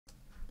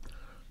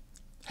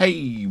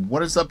Hey,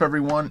 what is up,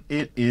 everyone?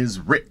 It is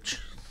Rich.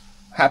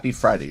 Happy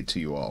Friday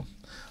to you all.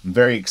 I'm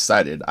very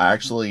excited. I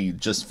actually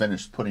just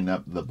finished putting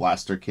up the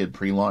Blaster Kid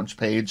pre-launch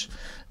page.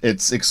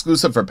 It's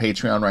exclusive for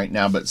Patreon right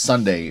now, but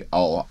Sunday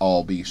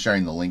I'll be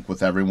sharing the link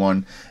with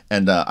everyone.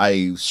 And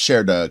I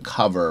shared a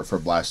cover for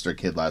Blaster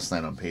Kid last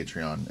night on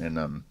Patreon,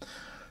 and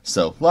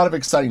so a lot of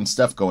exciting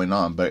stuff going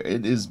on. But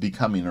it is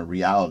becoming a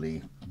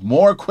reality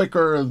more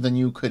quicker than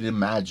you could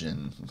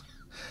imagine.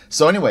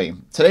 So anyway,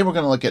 today we're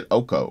going to look at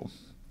OKKO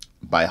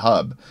by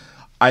HUB.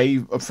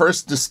 I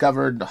first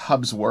discovered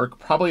HUB's work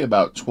probably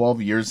about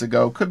 12 years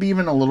ago, could be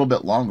even a little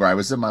bit longer. I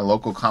was at my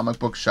local comic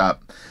book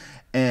shop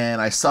and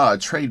I saw a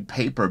trade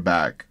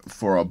paperback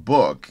for a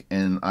book,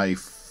 and I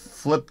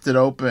flipped it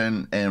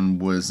open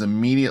and was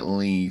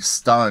immediately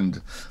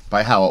stunned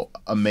by how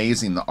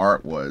amazing the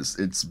art was.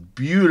 It's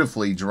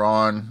beautifully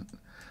drawn.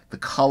 The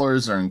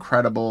colors are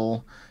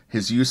incredible.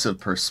 His use of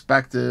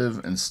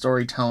perspective and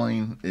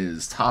storytelling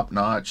is top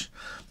notch.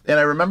 And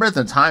I remember at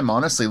the time,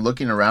 honestly,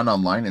 looking around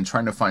online and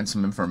trying to find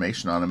some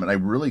information on him, and I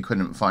really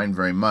couldn't find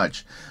very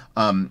much.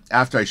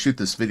 After I shoot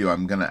this video,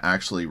 I'm going to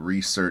actually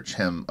research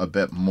him a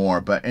bit more.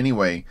 But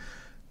anyway,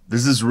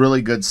 this is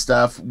really good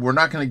stuff. We're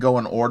not going to go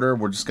in order.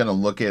 We're just going to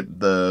look at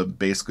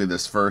basically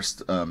this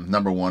first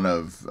number one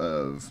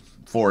of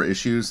 4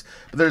 issues.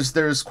 But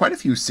there's quite a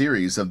few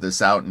series of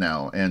this out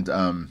now,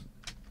 and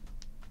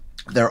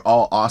they're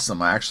all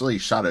awesome. I actually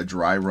shot a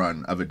dry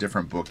run of a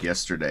different book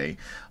yesterday.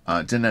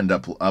 Didn't end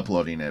up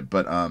uploading it,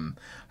 but I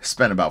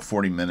spent about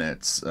 40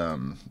 minutes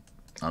on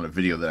a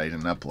video that I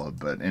didn't upload.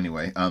 But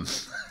anyway,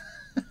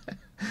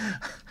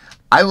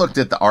 I looked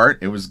at the art.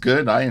 It was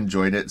good. I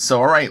enjoyed it. So,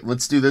 all right,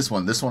 let's do this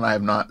one. This one I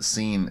have not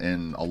seen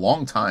in a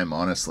long time,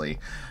 honestly.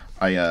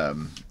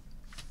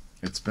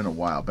 It's been a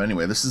while. But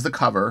anyway, this is the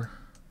cover.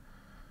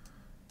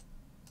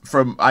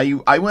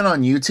 I went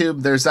on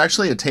YouTube. There's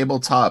actually a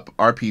tabletop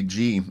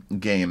RPG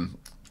game,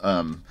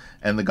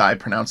 and the guy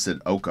pronounced it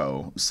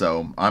OKKO.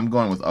 So I'm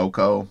going with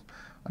OKKO.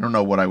 I don't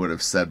know what I would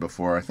have said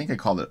before. I think I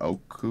called it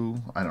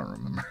OKKO. I don't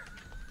remember.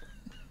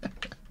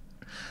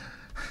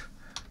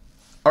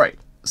 All right.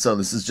 So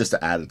this is just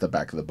to add at the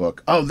back of the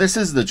book. Oh, this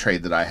is the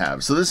trade that I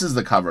have. So this is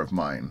the cover of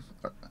mine.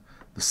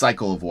 The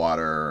Cycle of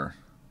Water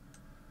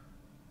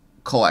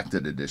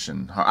collected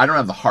edition. I don't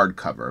have the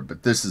hardcover,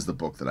 but this is the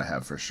book that I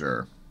have for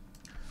sure.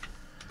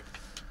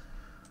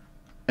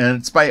 And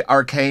it's by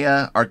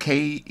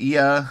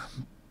Archaea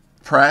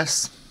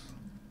Press.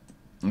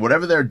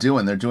 Whatever they're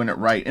doing it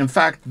right. In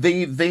fact,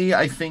 they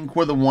I think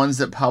were the ones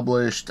that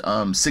published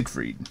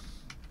Siegfried.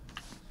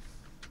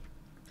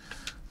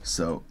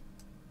 So,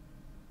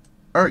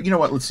 or you know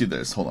what? Let's do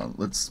this. Hold on.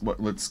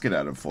 Let's get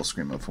out of full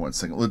screen mode for 1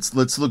 second.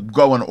 Let's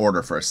go in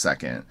order for a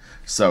second.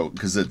 So,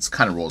 because it's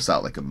kind of rolls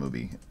out like a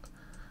movie.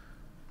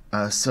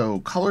 So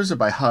colors are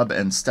by HUB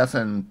and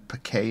Stefan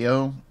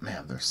Picao.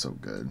 Man, they're so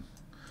good.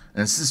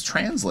 And this is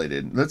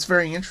translated. That's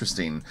very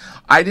interesting.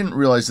 I didn't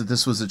realize that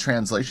this was a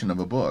translation of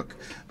a book.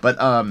 But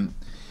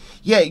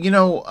yeah, you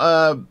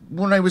know,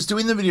 when I was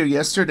doing the video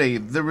yesterday,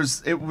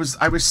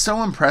 I was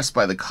so impressed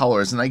by the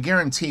colors, and I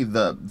guarantee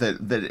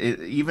that it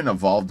even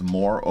evolved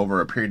more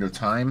over a period of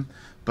time.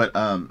 But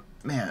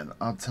man,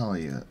 I'll tell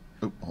you.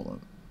 Oh, hold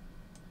on.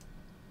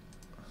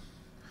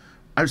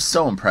 I was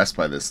so impressed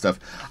by this stuff.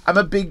 I'm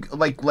a big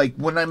like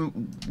when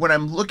I'm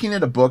looking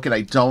at a book and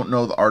I don't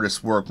know the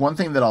artist's work, one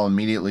thing that I'll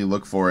immediately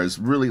look for is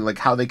really like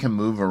how they can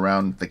move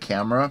around the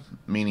camera,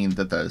 meaning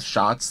that the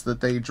shots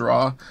that they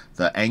draw,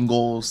 the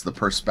angles, the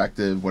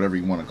perspective, whatever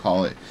you want to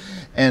call it.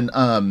 And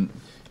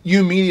you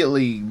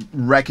immediately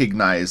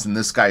recognize in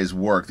this guy's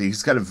work that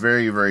he's got a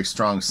very, very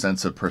strong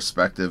sense of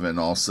perspective and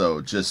also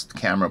just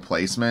camera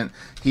placement.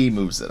 He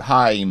moves it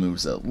high, he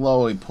moves it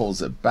low, he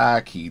pulls it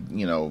back, he,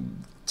 you know,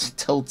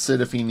 tilts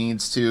it if he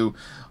needs to,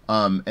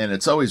 and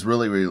it's always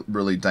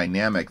really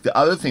dynamic. The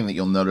other thing that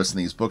you'll notice in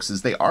these books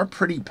is they are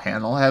pretty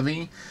panel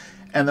heavy,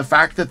 and the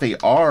fact that they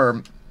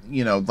are,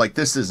 you know, like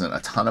this isn't a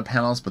ton of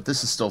panels, but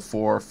this is still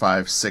 4,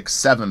 5, 6,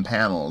 7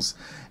 panels,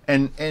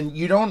 and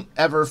you don't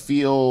ever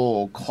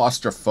feel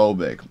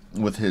claustrophobic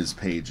with his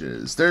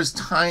pages. There's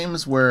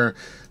times where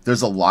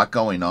there's a lot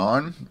going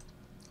on,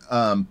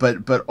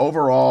 but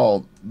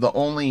overall, the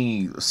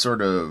only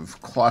sort of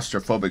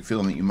claustrophobic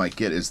feeling that you might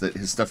get is that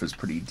his stuff is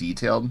pretty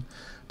detailed.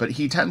 But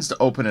he tends to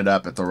open it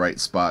up at the right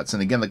spots.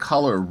 And again, the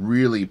color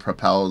really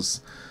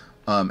propels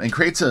and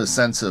creates a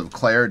sense of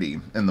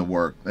clarity in the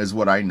work, is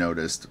what I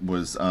noticed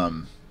was...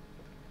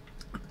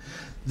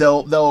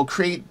 They'll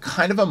create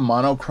kind of a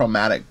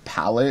monochromatic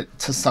palette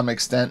to some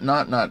extent,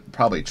 not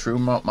probably true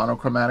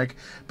monochromatic,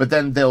 but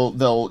then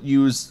they'll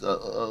use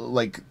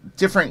like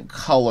different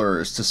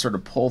colors to sort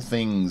of pull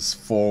things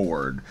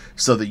forward,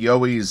 so that you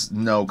always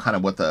know kind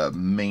of what the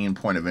main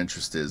point of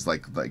interest is,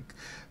 like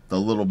the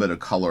little bit of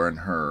color in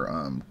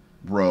her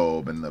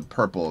robe and the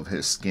purple of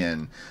his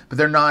skin, but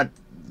they're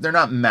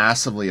not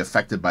massively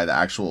affected by the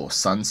actual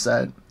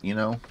sunset, you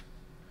know.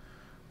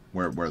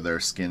 Where their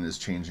skin is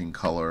changing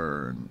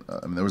color. And,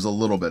 I mean, there was a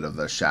little bit of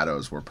the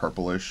shadows were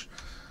purplish.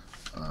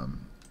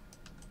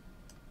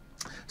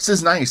 This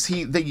is nice.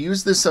 They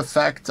used this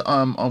effect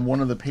on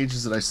one of the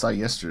pages that I saw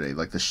yesterday,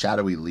 like the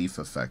shadowy leaf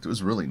effect. It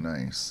was really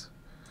nice.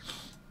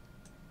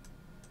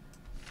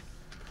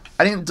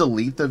 I didn't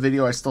delete the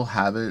video. I still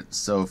have it.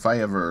 So if I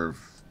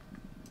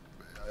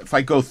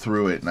go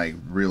through it and I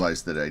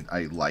realize that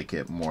I like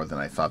it more than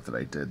I thought that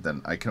I did,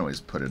 then I can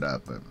always put it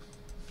up. But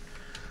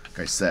like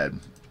I said,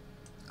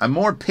 I'm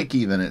more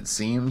picky than it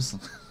seems.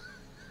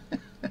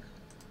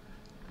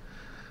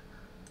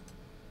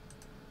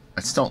 I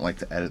just don't like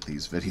to edit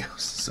these videos,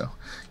 so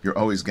you're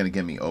always going to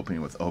get me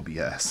opening with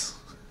OBS.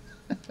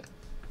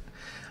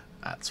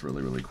 That's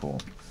really, really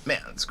cool.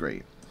 Man, that's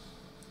great.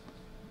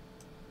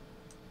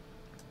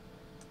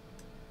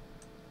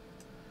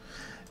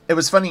 It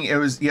was funny. It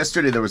was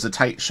yesterday. There was a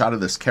tight shot of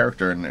this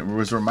character, and it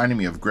was reminding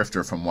me of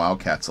Grifter from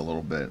Wildcats a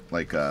little bit.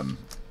 Like,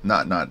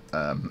 not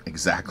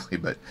exactly,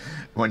 but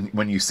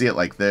when you see it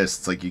like this,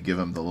 it's like you give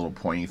him the little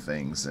pointy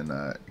things, and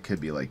it could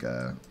be like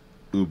a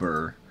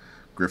Uber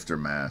Grifter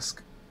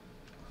mask.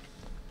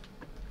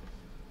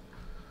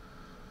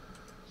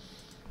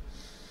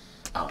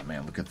 Oh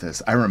man, look at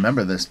this. I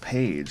remember this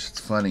page. It's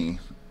funny.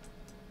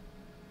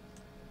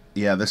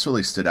 Yeah, this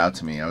really stood out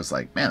to me. I was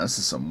like, man, this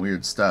is some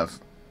weird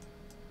stuff.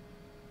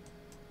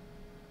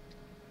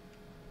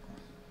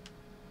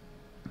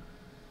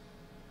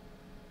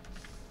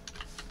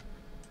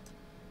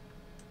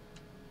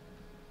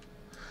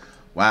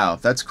 Wow,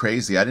 that's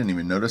crazy. I didn't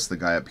even notice the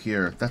guy up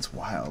here. That's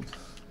wild.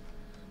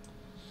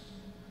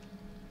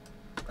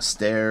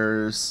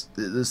 Stairs.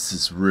 This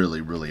is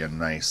really, really a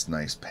nice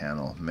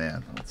panel.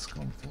 Man, let's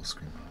go full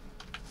screen.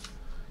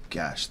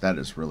 Gosh, that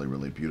is really,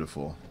 really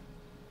beautiful.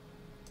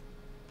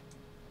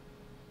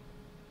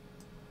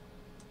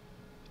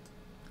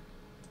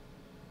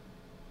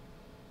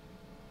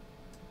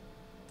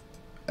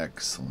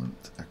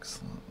 Excellent,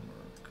 excellent work.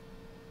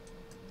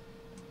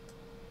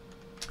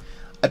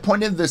 I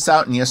pointed this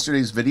out in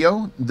yesterday's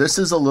video. This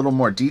is a little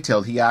more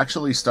detailed. He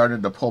actually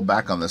started to pull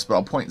back on this, but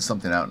I'll point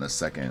something out in a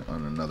second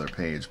on another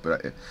page.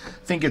 But I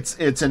think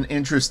it's an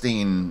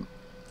interesting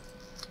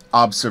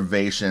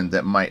observation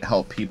that might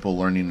help people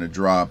learning to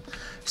draw.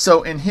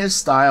 So in his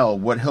style,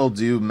 what he'll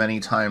do many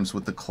times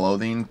with the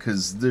clothing,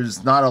 because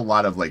there's not a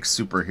lot of like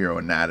superhero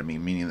anatomy,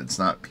 meaning it's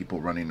not people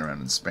running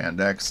around in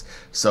spandex.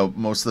 So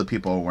most of the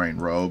people are wearing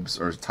robes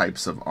or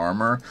types of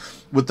armor.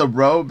 With the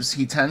robes,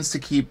 he tends to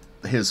keep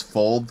his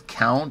fold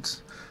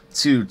count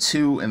to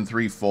 2 and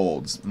 3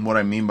 folds. And what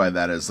I mean by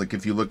that is, like,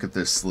 if you look at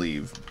this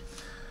sleeve,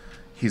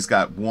 he's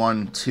got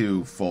 1,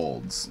 2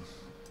 folds.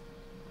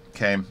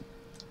 Okay.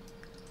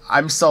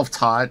 I'm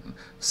self-taught,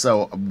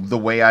 so the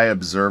way I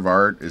observe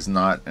art is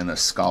not in a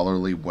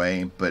scholarly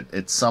way, but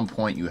at some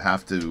point you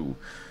have to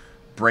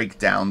break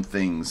down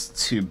things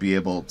to be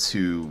able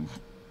to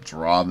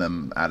draw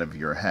them out of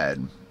your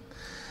head.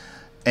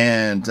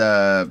 And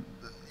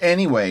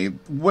anyway,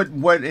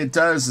 what it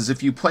does is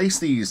if you place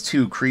these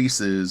 2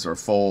 creases or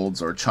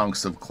folds or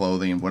chunks of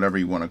clothing, whatever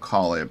you want to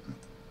call it,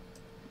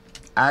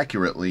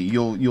 accurately,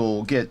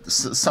 you'll get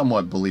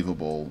somewhat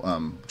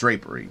believable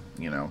drapery,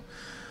 you know.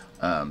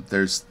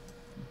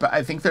 But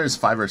I think there's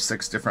 5 or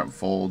 6 different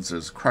folds.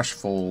 There's crush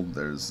fold,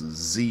 there's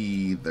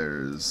Z,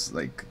 there's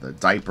like the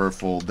diaper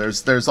fold.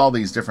 There's all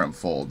these different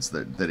folds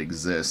that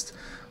exist.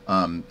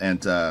 Once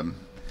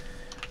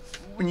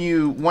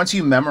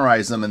you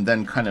memorize them and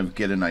then kind of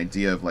get an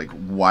idea of like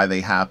why they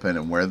happen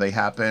and where they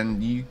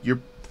happen, your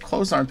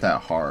clothes aren't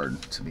that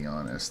hard, to be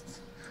honest.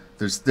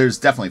 There's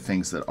definitely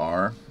things that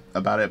are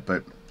about it,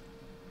 but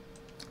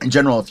in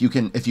general, if you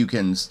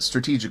can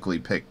strategically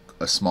pick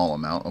a small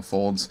amount of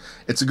folds,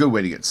 it's a good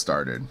way to get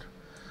started.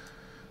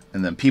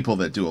 And then people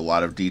that do a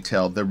lot of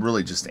detail, they're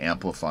really just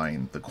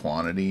amplifying the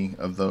quantity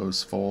of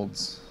those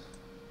folds.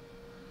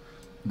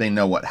 They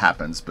know what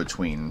happens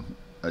between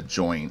a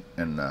joint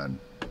and an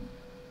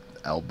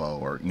elbow,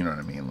 or you know what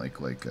I mean, like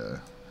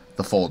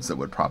the folds that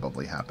would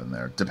probably happen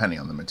there, depending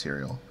on the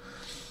material.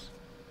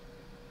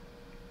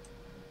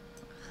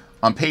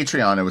 On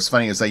Patreon, it was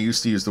funny as I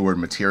used to use the word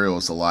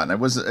materials a lot, and it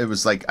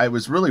was like I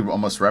was really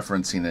almost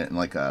referencing it in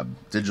like a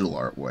digital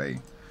art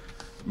way,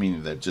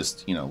 meaning that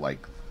just, you know,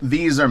 like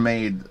these are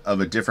made of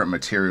a different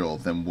material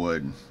than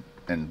wood,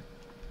 and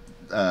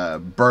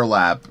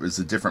burlap is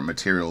a different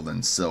material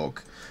than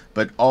silk,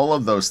 but all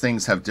of those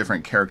things have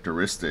different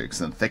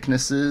characteristics and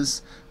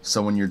thicknesses.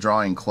 So when you're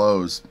drawing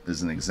clothes,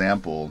 as an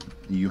example,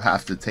 you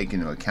have to take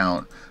into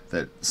account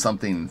that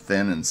something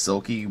thin and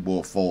silky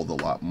will fold a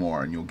lot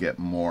more, and you'll get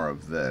more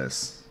of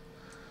this.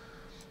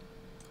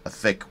 A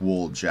thick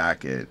wool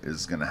jacket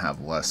is going to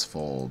have less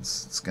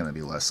folds. It's going to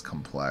be less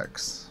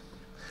complex.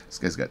 This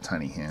guy's got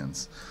tiny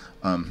hands.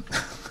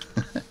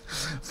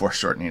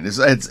 Foreshortening.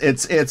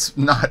 It's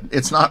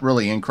not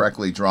really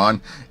incorrectly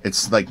drawn.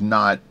 It's like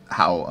not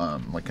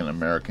how like an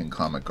American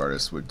comic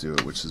artist would do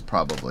it, which is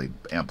probably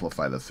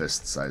amplify the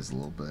fist size a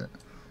little bit.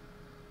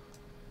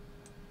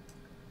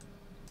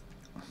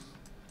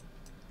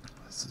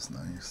 This is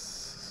nice.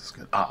 This is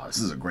good. Ah, this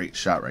is a great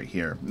shot right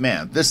here.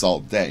 Man, this all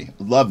day.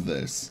 Love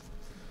this.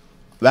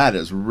 That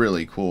is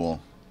really cool.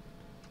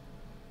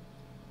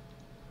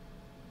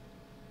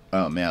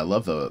 Oh man, I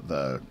love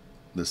the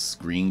this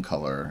green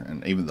color,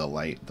 and even the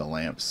light, the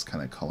lamps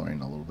kind of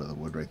coloring a little bit of the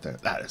wood right there.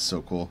 That is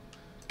so cool.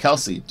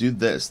 Kelsey, do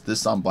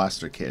this on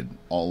Blaster Kid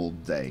all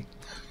day.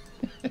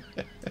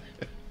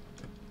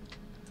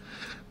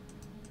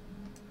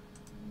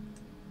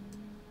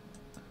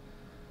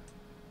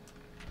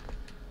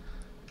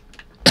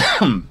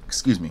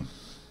 Excuse me.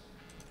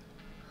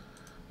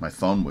 My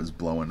phone was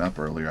blowing up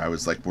earlier. I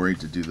was like worried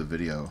to do the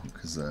video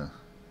because I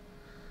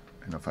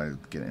don't know if I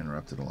get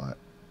interrupted a lot.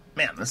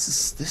 Man, this is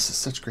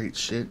such great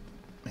shit.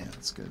 Man,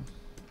 it's good.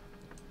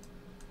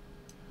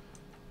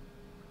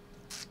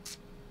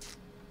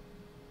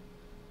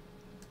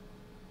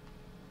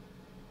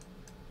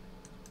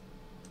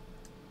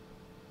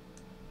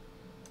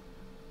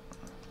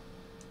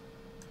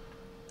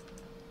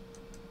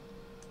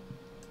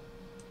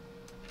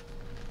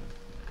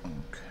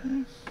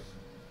 Okay.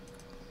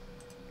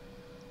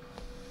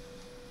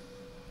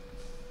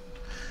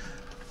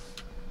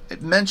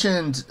 It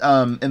mentioned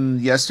in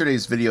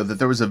yesterday's video that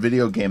there was a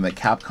video game that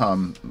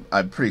Capcom,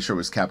 I'm pretty sure it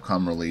was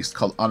Capcom released,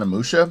 called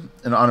Onimusha.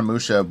 And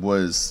Onimusha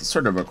was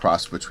sort of a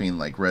cross between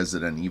like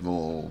Resident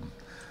Evil,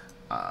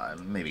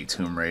 maybe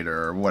Tomb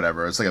Raider or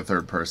whatever. It's like a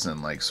third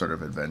person like sort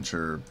of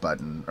adventure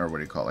button, or what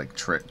do you call it, like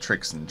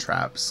tricks and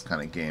traps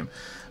kind of game.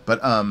 But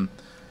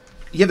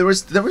yeah, there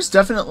was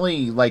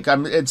definitely like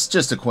it's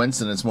just a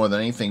coincidence more than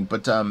anything.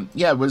 But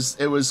yeah, it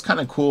was kind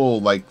of cool.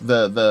 Like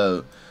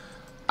the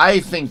I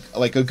think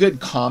like a good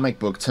comic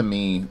book to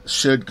me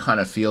should kind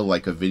of feel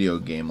like a video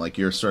game. Like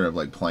you're sort of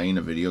like playing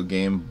a video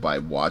game by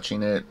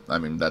watching it. I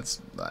mean, that's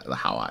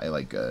how I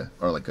like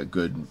or like a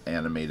good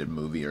animated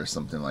movie or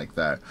something like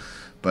that.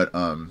 But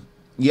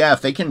yeah,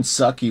 if they can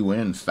suck you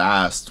in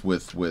fast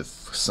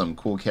with some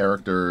cool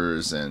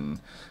characters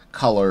and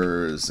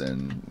colors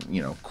and,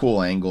 you know,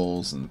 cool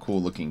angles and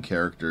cool looking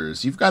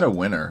characters, you've got a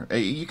winner.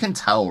 You can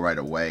tell right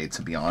away,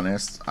 to be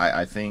honest.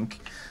 I think,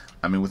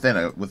 I mean, within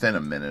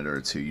a minute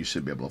or two, you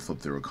should be able to flip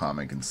through a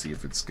comic and see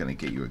if it's going to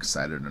get you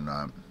excited or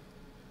not.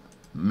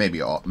 Maybe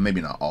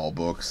not all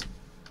books.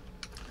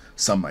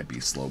 Some might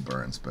be slow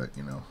burns, but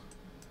you know.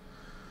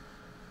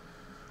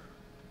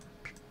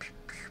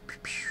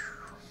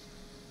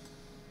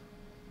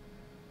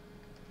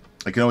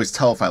 I can always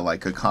tell if I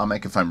like a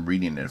comic if I'm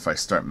reading it, if I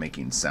start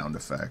making sound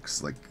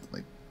effects, like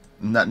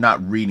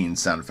not reading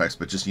sound effects,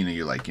 but just, you know,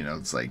 you're like, you know,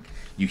 it's like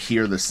you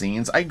hear the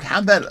scenes. I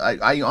have that.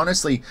 I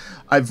honestly,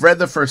 I've read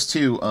the first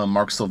two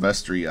Mark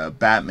Silvestri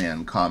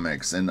Batman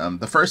comics, and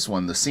the first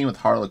one, the scene with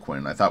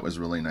Harlequin, I thought was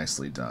really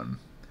nicely done.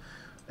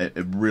 It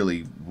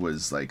really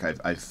was like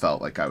I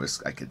felt like I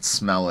could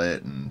smell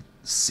it and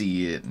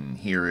see it and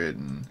hear it,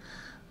 and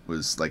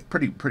was like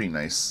pretty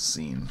nice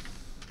scene.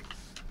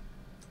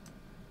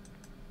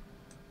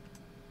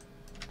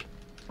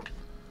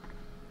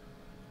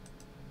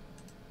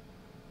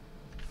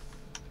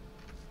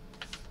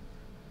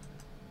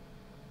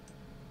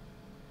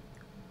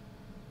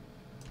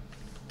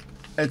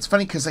 It's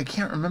funny because I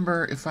can't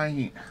remember if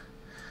I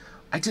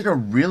did a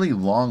really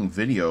long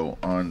video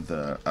on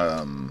the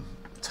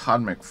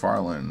Todd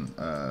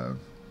McFarlane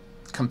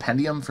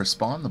compendium for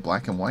Spawn, the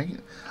black and white.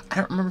 I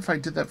don't remember if I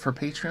did that for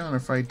Patreon or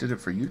if I did it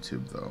for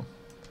YouTube, though.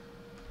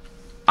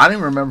 I don't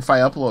even remember if I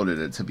uploaded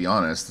it, to be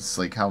honest. It's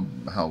like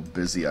how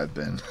busy I've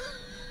been.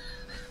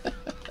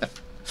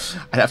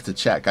 I'd have to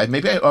check.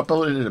 Maybe I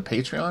uploaded it to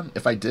Patreon.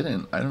 If I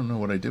didn't, I don't know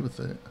what I did with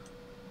it.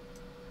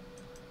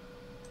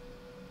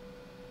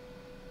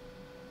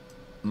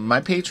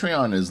 My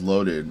Patreon is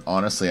loaded.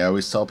 Honestly, I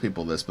always tell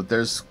people this, but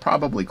there's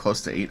probably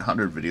close to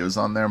 800 videos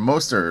on there.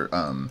 Most are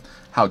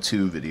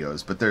how-to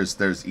videos, but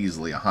there's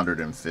easily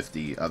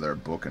 150 other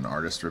book and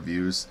artist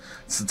reviews.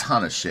 It's a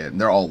ton of shit,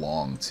 and they're all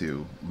long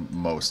too.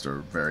 Most are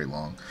very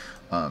long,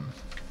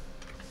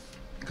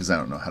 because I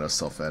don't know how to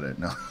self-edit.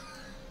 No.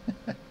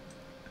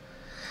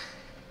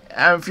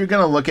 If you're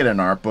gonna look at an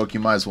art book, you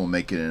might as well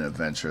make it an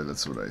adventure.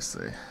 That's what I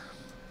say.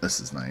 This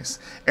is nice.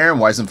 Aaron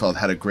Weisenfeld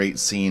had a great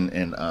scene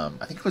in, I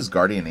think it was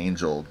Guardian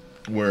Angel,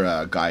 where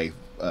a guy,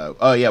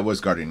 oh yeah, it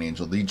was Guardian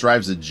Angel. He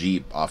drives a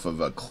Jeep off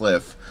of a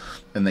cliff,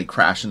 and they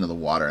crash into the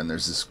water, and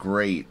there's this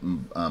great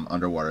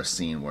underwater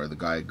scene where the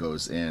guy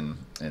goes in,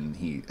 and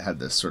he had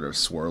this sort of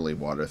swirly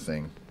water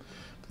thing.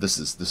 This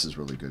is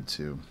really good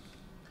too.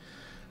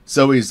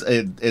 So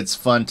it's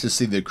fun to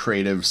see the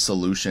creative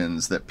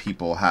solutions that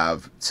people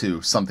have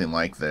to something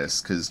like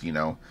this, because, you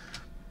know,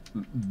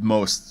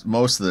 most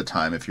of the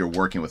time, if you're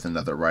working with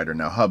another writer,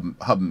 now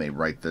Hub may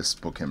write this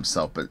book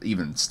himself, but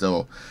even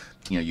still,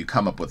 you know, you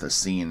come up with a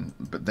scene,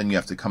 but then you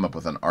have to come up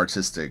with an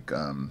artistic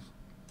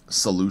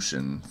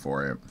solution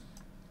for it.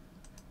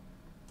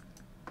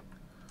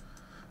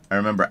 I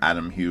remember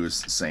Adam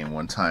Hughes saying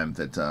one time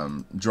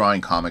that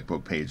drawing comic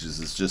book pages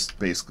is just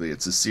basically,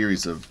 it's a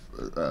series of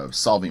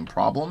solving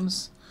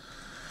problems,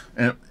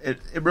 and it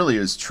really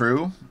is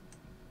true.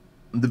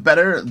 The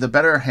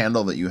better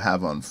handle that you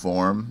have on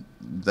form,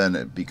 then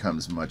it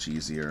becomes much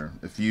easier.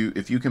 If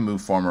you can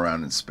move form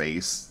around in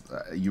space,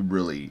 you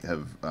really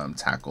have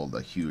tackled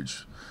a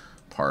huge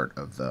part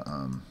of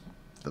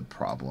the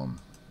problem.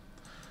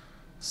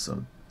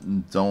 So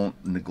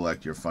don't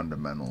neglect your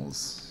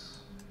fundamentals,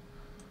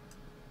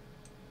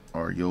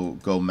 or you'll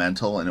go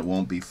mental and it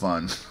won't be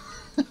fun.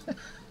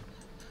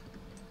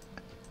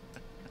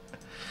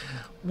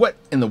 What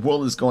in the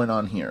world is going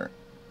on here?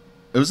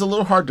 It was a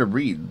little hard to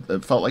read.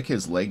 It felt like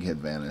his leg had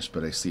vanished,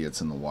 but I see it's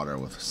in the water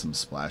with some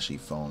splashy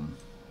foam.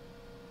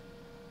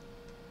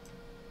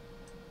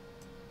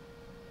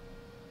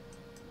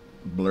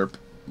 Blurp,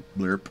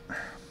 blurp.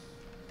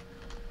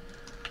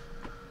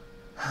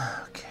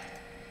 Okay.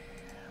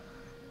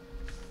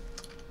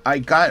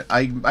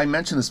 I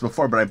mentioned this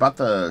before, but I bought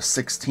the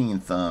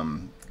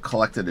 16th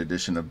collected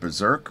edition of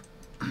Berserk.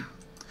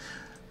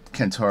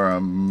 Kentora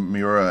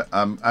Miura.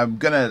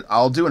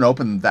 I'll do an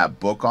open that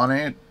book on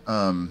it.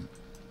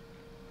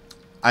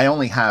 I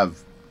only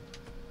have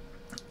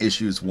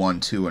issues 1,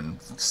 2,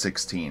 and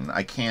 16.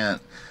 I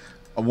can't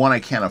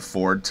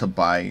afford to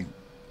buy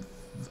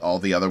all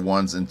the other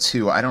ones, and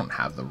 2, I don't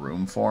have the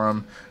room for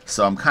them.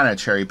 So I'm kind of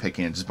cherry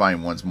picking and just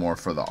buying ones more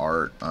for the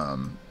art.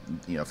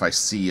 You know, if I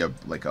see a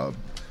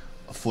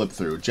flip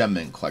through, Gem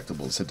Mint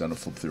Collectibles had done a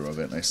flip through of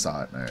it, and I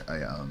saw it,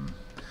 and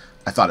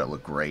I thought it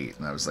looked great,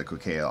 and I was like,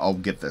 okay, I'll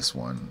get this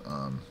one.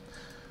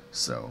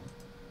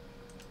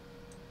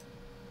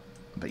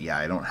 But yeah,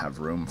 I don't have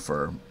room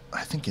for.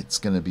 I think it's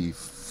gonna be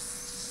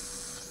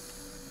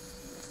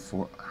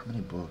how many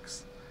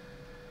books?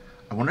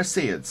 I want to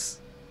say is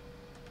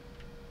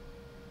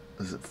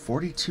it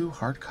 42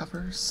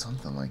 hardcovers,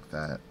 something like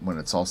that. When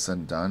it's all said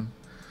and done,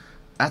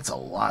 that's a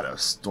lot of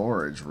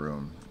storage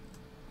room.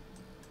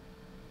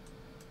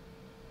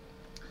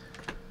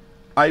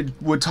 I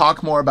would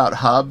talk more about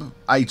Hub.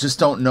 I just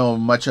don't know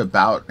much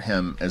about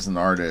him as an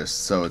artist,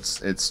 so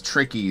it's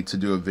tricky to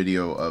do a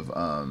video of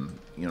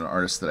you know,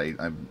 artists that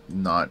I'm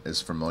not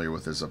as familiar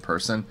with as a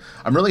person.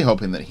 I'm really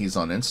hoping that he's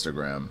on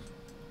Instagram.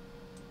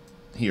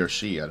 He or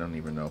she. I don't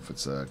even know if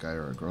it's a guy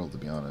or a girl, to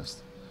be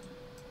honest.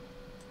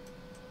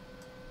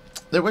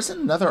 There was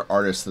another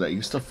artist that I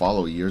used to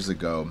follow years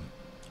ago.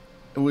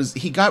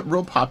 He got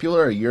real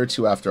popular a year or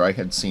two after I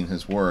had seen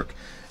his work,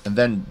 and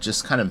then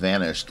just kind of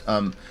vanished.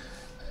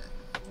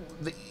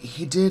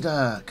 He did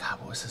God,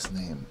 what was his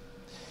name?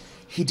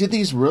 He did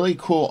these really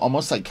cool,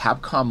 almost like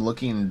Capcom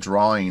looking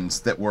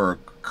drawings that were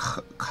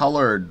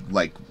colored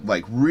like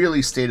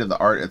really state of the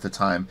art at the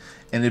time,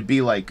 and it'd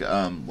be like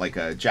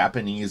a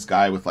Japanese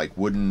guy with like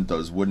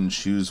those wooden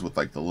shoes with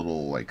like the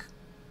little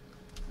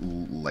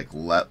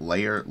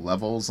layer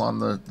levels on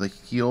the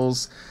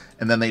heels,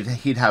 and then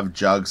he'd have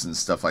jugs and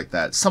stuff like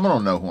that. Someone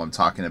will know who I'm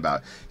talking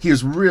about. He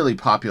was really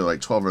popular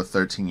like 12 or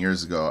 13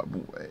 years ago.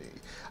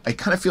 I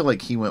kind of feel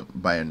like he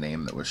went by a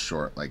name that was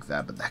short like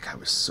that, but that guy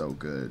was so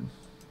good.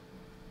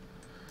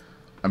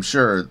 I'm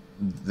sure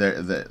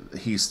that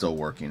he's still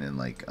working in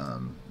like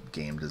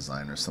game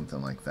design or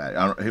something like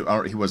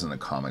that. He wasn't a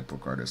comic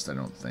book artist, I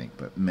don't think,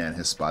 but man,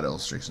 his spot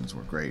illustrations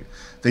were great.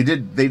 They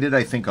did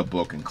I think a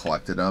book and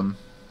collected them.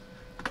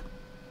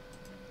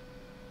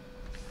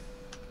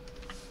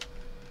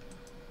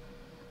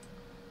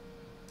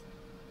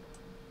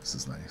 This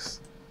is nice.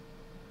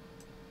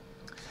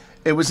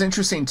 It was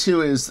interesting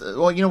too.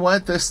 Well, you know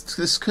what? This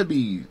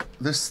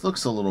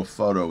looks a little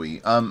photo-y.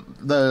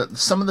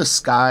 Some of the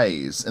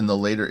skies in the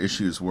later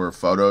issues were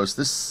photos.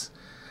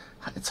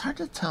 It's hard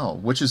to tell,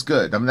 which is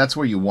good. I mean, that's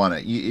where you want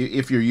it.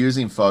 If you're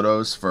using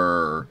photos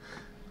for,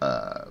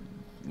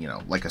 you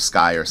know, like a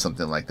sky or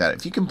something like that,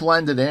 if you can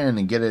blend it in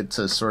and get it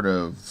to sort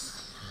of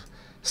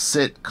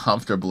sit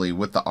comfortably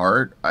with the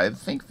art, I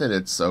think that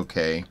it's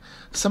okay.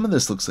 Some of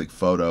this looks like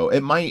photo. It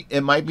might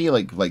be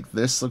like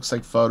this looks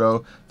like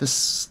photo.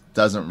 This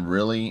doesn't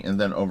really,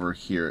 and then over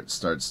here it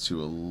starts to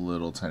a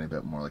little tiny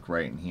bit more, like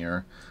right in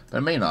here, but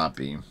it may not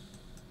be.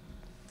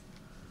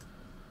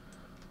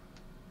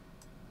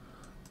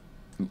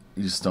 You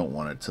just don't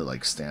want it to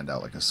like stand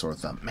out like a sore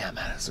thumb. Man,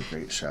 that is a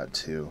great shot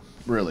too.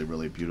 Really,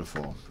 really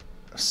beautiful.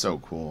 So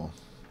cool.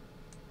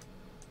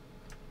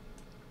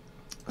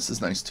 This is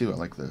nice too. I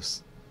like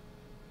this.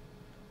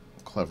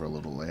 Clever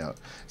little layout.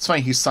 It's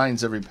funny, he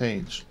signs every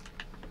page.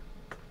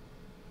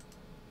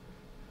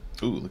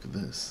 Ooh, look at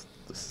this.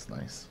 This is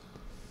nice.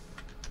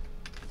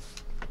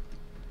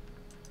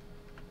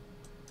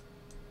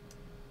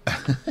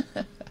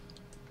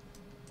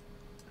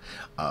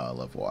 I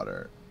love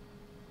water.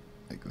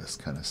 Like this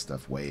kind of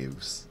stuff,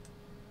 waves.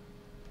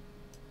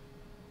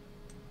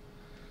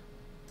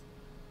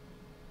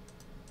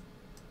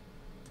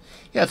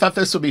 Yeah, I thought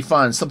this would be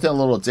fun, something a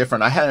little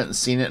different. I hadn't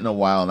seen it in a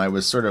while, and I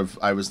was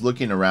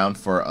looking around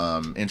for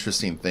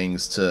interesting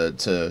things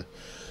to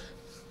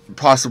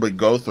possibly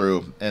go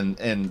through,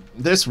 and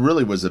this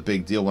really was a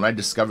big deal. When I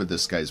discovered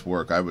this guy's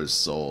work, I was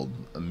sold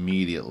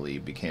immediately,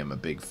 became a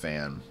big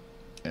fan,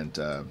 and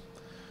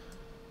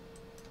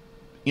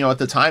you know, at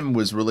the time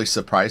was really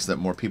surprised that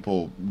more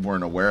people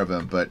weren't aware of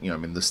him. But you know, I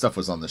mean, the stuff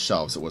was on the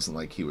shelves. It wasn't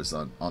like he was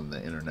on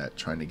the internet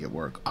trying to get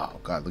work. Oh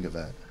God, look at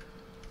that.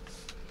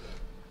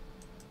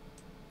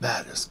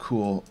 That is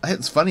cool.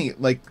 It's funny,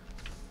 like,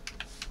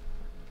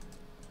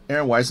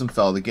 Aaron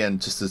Weisenfeld, again,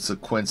 just it's a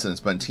coincidence,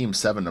 but in Team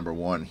 7,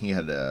 #1, he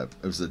had it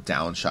was a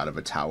down shot of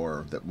a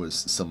tower that was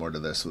similar to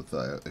this with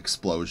an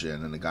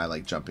explosion and a guy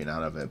like jumping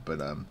out of it. But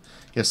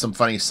he has some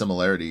funny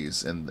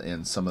similarities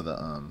in some of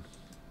the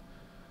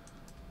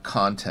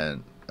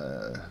content,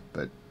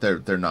 but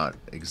they're not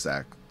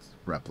exact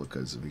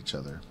replicas of each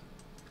other.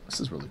 This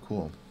is really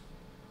cool.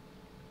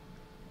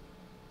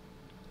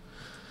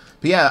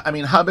 But yeah, I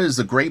mean, Hub is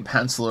a great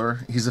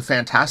penciler. He's a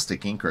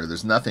fantastic inker.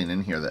 There's nothing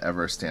in here that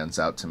ever stands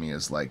out to me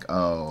as like,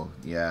 oh,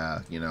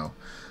 yeah, you know,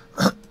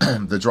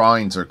 the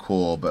drawings are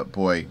cool, but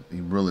boy, he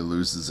really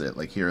loses it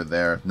like here or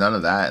there. None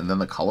of that. And then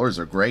the colors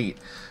are great.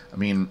 I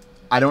mean,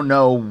 I don't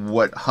know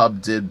what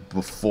Hub did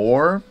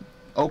before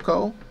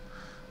OKKO,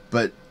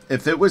 but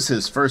if it was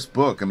his first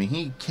book, I mean,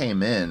 he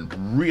came in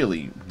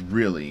really,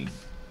 really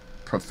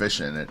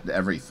proficient at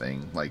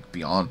everything, like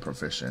beyond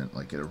proficient,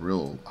 like at a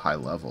real high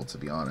level, to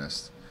be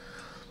honest.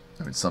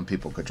 I mean, some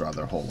people could draw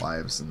their whole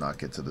lives and not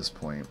get to this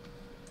point.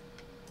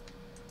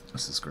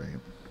 This is great.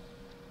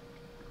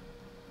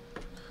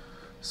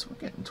 So we're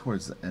getting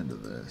towards the end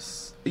of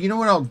this. You know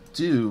what I'll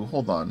do?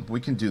 Hold on.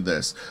 We can do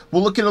this.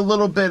 We'll look at a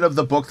little bit of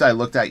the book that I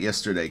looked at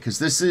yesterday, because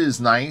this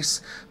is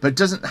nice, but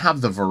doesn't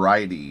have the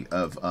variety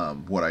of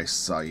what I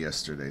saw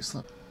yesterday.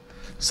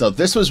 So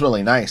this was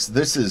really nice.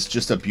 This is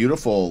just a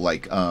beautiful,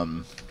 like,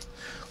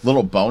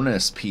 little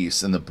bonus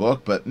piece in the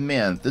book, but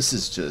man, this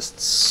is just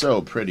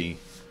so pretty.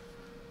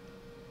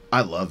 I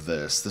love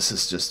this. This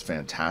is just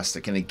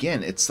fantastic. And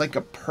again, it's like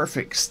a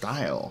perfect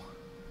style.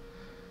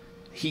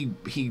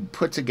 He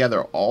put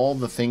together all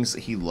the things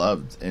that he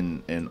loved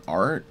in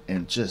art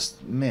and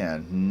just,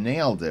 man,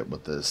 nailed it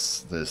with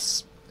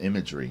this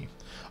imagery.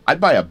 I'd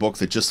buy a book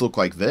that just looked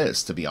like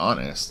this, to be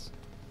honest.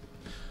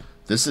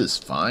 This is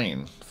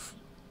fine.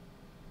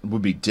 It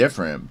would be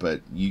different,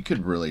 but you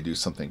could really do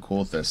something cool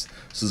with this.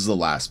 This is the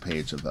last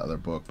page of the other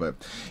book, but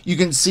you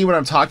can see what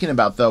I'm talking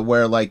about, though,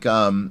 where, like,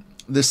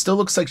 this still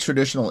looks like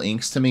traditional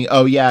inks to me.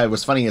 Oh, yeah, it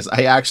was funny is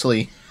I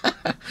actually...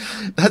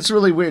 That's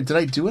really weird. Did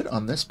I do it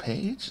on this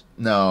page?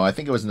 No, I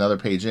think it was another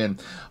page in.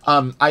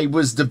 I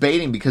was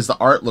debating because the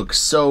art looks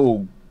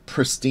so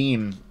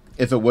pristine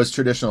if it was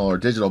traditional or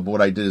digital, but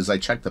what I did is I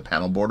checked the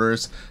panel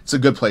borders. It's a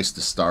good place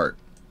to start.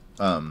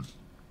 But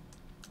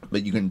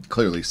you can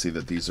clearly see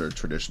that these are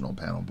traditional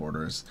panel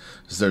borders.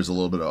 Because there's a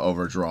little bit of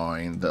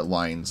overdrawing. The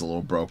line's a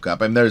little broke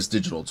up. I mean, there's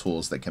digital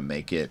tools that can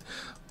make it...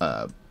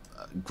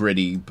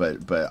 gritty,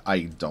 but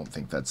I don't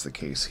think that's the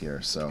case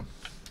here. So,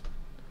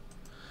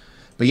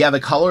 but yeah, the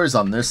colors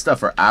on this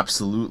stuff are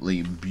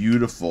absolutely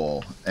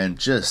beautiful, and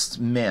just,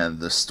 man,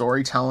 the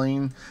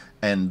storytelling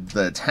and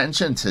the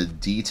attention to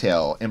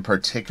detail in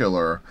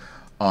particular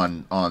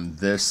on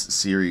this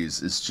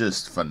series is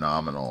just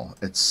phenomenal.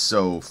 It's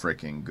so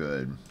freaking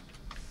good.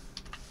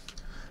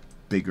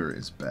 Bigger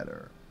is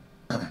better.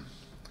 I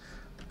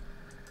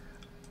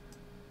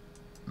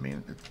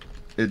mean,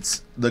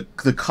 it's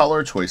the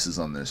color choices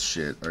on this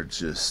shit are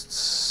just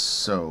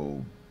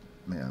so,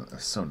 man,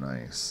 so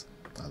nice.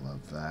 I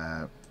love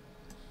that.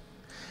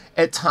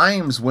 At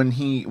times when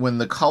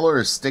the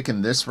colors stick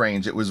in this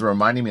range, it was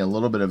reminding me a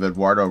little bit of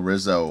Eduardo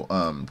Rizzo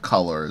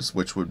colors,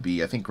 which would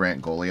be, I think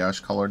Grant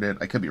Goliash colored it.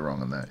 I could be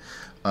wrong on that.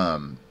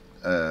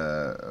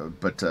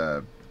 But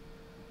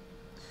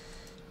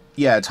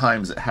yeah, at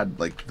times it had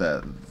like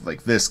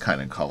this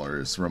kind of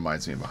colors.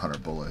 Reminds me of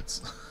 100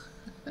 Bullets.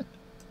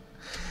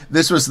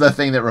 This was the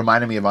thing that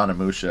reminded me of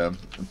Onimusha.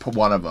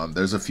 One of them.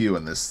 There's a few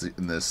in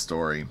this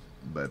story,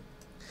 but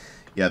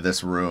yeah,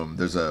 this room.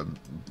 There's a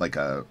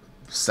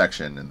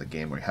section in the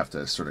game where you have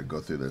to sort of go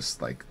through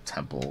this like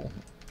temple.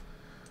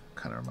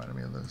 Kind of reminded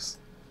me of this.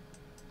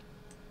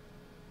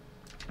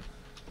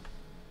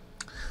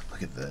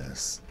 Look at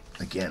this.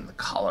 Again, the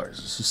colors.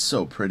 It's just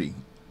so pretty.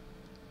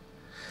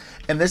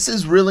 And this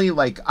is really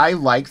like, I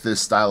like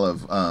this style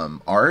of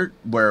art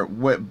where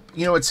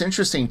what's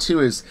interesting too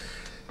is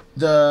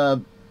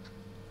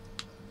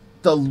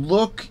the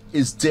look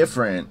is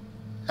different,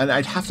 and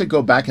I'd have to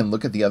go back and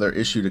look at the other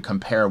issue to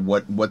compare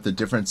what the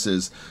difference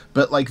is.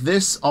 But like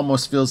this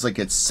almost feels like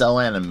it's cell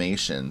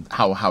animation,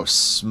 how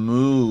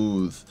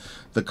smooth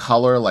the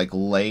color like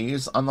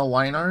lays on the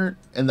line art,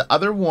 and the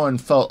other one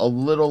felt a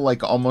little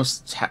like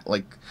almost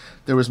like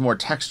there was more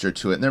texture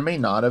to it, and there may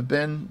not have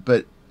been,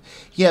 but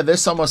yeah,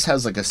 this almost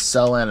has like a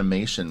cell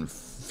animation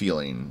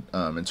feeling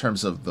in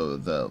terms of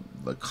the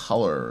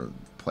color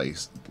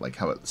place, like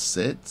how it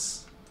sits.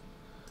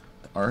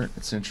 Art,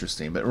 it's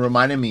interesting, but it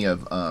reminded me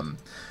of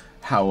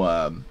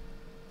how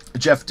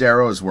Jeff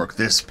Darrow's work.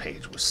 This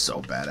page was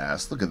so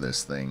badass. Look at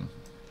this thing.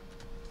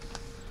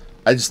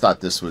 I just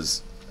thought this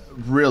was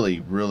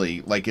really,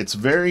 really, like, it's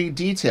very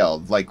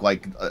detailed. Like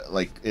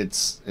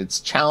it's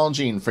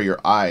challenging for your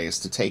eyes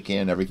to take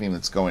in everything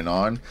that's going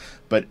on,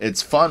 but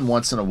it's fun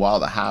once in a while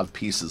to have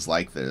pieces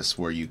like this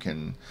where you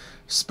can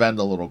spend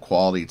a little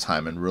quality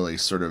time and really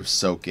sort of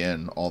soak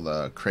in all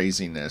the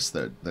craziness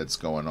that's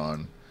going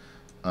on.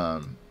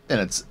 And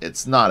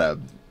it's not a,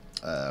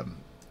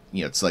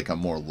 it's like a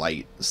more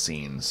light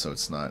scene, so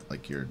it's not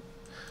like you're,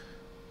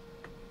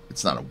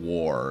 it's not a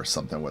war or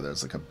something where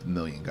there's like a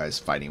million guys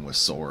fighting with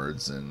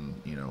swords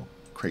and, you know,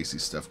 crazy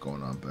stuff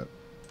going on, but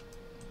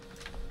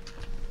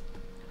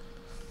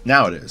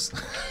now it is.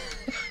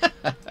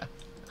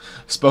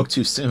 Spoke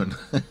too soon.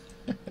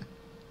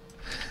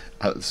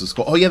 Oh, this is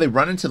cool. Oh yeah, they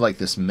run into like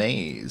this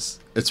maze.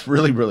 It's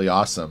really, really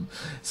awesome.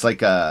 It's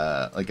like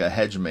a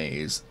hedge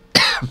maze.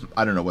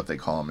 I don't know what they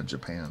call them in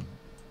Japan.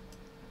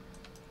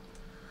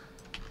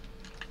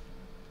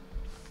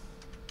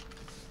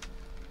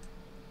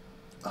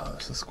 Oh,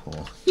 this is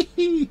cool.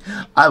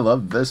 I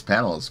love this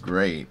panel. It's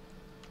great.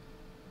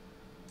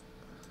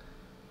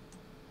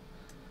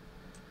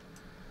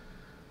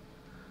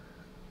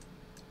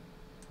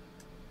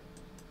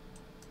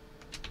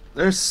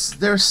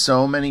 There's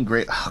so many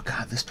great. Oh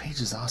god, this page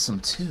is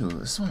awesome too.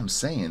 This is what I'm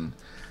saying.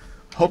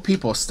 Hope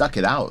people stuck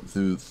it out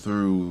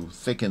through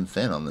thick and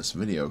thin on this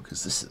video,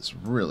 because this is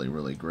really,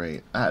 really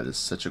great. That is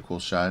such a cool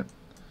shot.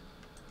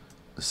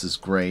 This is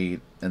great.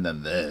 And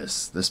then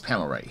this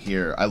panel right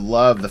here. I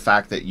love the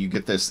fact that you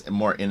get this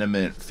more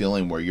intimate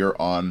feeling where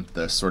you're on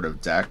the sort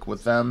of deck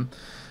with them,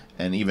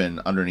 and even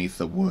underneath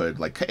the wood.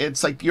 Like,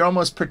 it's like you're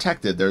almost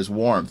protected. There's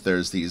warmth.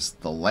 There's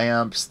the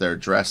lamps. They're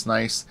dressed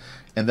nice.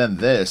 And then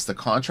the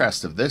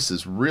contrast of this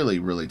is really,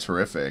 really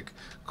terrific.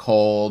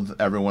 Cold.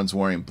 Everyone's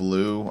wearing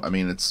blue. I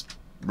mean, it's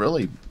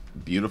really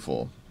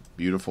beautiful.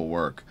 Beautiful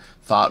work.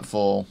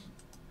 Thoughtful.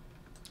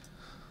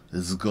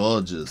 This is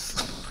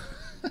gorgeous.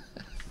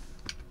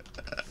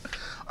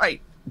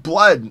 Alright,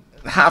 blood,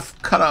 half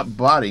cut up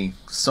body.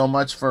 So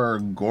much for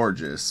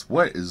gorgeous.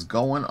 What is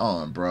going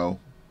on, bro?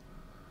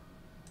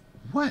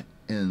 What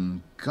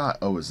in God?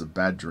 Oh, is it a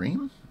bad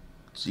dream?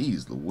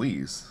 Jeez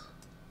Louise.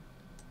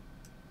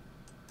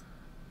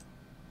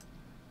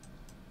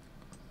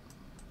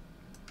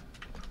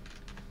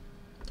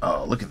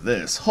 Oh, look at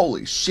this.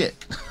 Holy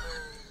shit.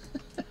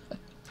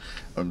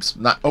 I'm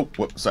not. Oh,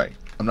 whoop, sorry.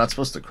 I'm not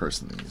supposed to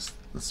curse in these.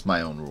 That's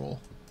my own rule.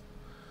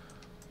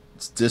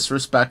 It's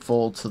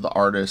disrespectful to the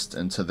artist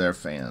and to their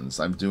fans.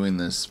 I'm doing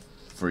this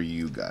for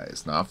you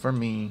guys, not for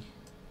me.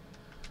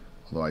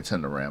 Although I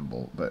tend to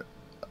ramble, but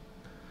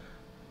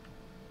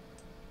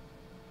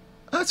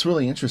that's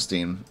really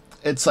interesting.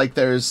 It's like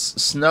there's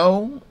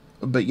snow,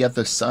 but yet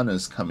the sun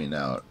is coming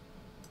out.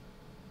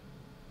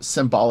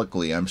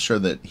 Symbolically, I'm sure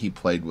that he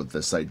played with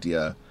this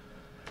idea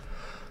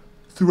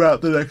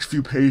throughout the next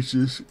few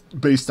pages,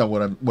 based on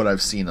what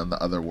I've seen on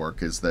the other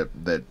work, is that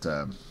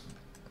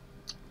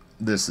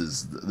this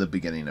is the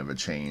beginning of a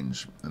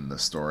change in the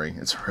story.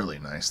 It's really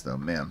nice, though,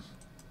 man.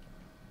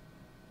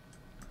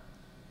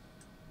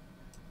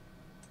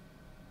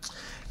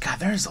 God,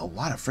 there's a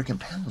lot of freaking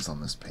panels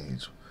on this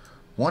page.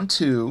 1,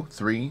 2,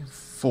 3,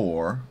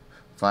 4,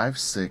 5,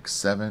 6,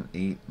 7,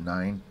 8,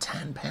 9,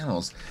 10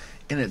 panels,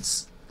 and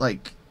it's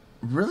like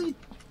really,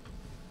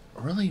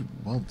 really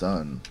well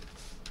done.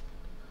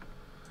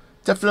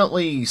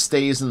 Definitely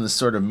stays in the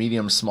sort of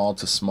medium small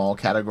to small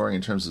category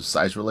in terms of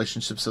size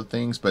relationships of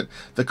things, but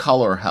the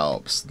color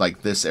helps.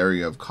 Like, this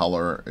area of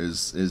color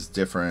is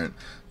different.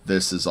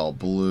 This is all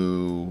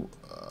blue.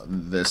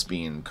 This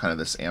being kind of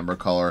this amber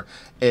color.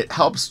 It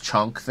helps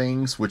chunk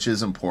things, which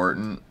is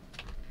important.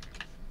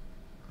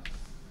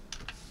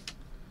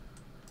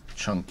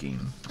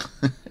 Chunking.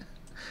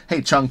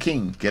 Hey,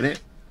 chunking, get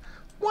it?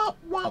 Womp,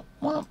 womp,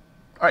 womp.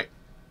 Alright.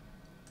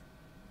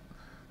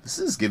 This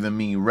is giving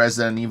me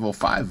Resident Evil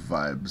 5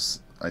 vibes,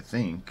 I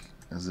think.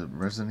 Is it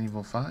Resident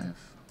Evil 5?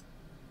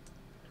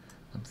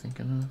 I'm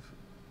thinking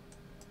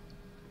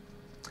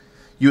of.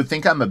 You would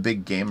think I'm a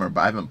big gamer,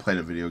 but I haven't played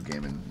a video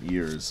game in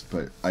years.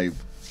 But I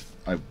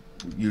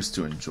used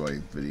to enjoy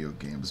video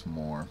games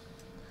more.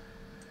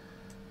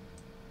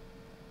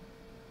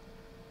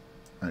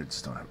 I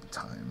just don't have the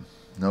time.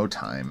 No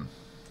time.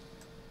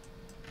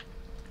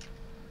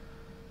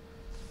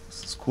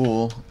 This is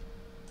cool.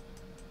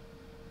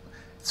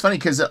 It's funny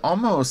because it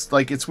almost,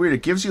 like, it's weird.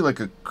 It gives you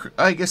like a,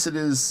 I guess it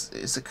is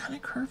it kind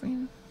of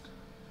curving?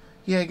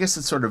 Yeah, I guess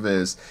it sort of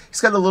is. He's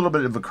got a little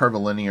bit of a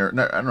curvilinear,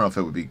 no, I don't know if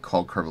it would be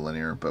called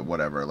curvilinear, but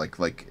whatever.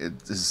 Like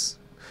his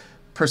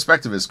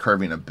perspective is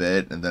curving a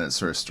bit, and then it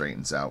sort of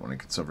straightens out when it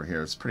gets over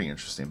here. It's pretty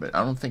interesting, but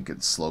I don't think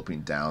it's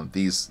sloping down.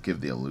 These give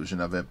the illusion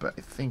of it, but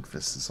I think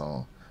this is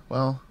all,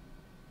 well,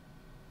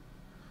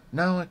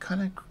 no, it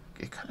kind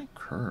of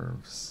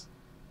curves.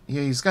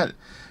 Yeah, he's got.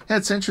 Yeah,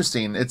 it's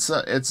interesting. It's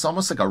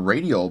almost like a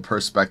radial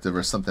perspective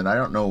or something. I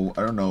don't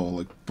know.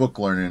 Like, book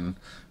learning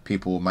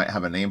people might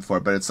have a name for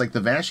it, but it's like the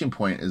vanishing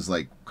point is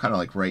like kind of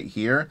like right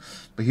here,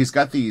 but he's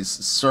got these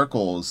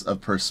circles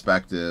of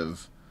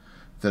perspective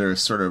that are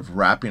sort of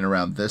wrapping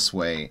around this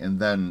way, and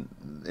then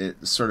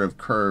it sort of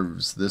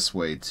curves this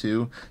way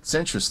too. It's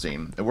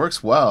interesting. It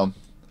works well.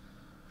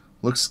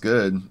 Looks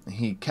good.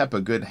 He kept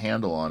a good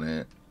handle on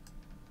it.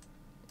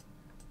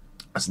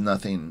 It's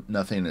nothing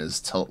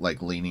is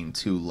like leaning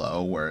too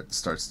low where it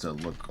starts to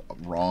look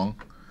wrong.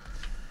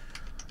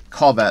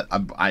 Call that,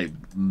 I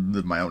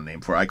my own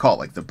name for it. I call it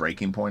like the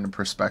breaking point of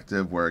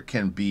perspective, where it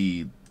can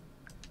be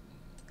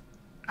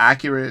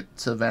accurate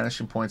to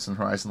vanishing points and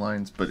horizon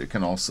lines, but it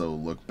can also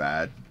look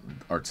bad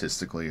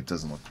artistically. It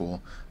doesn't look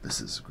cool. This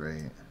is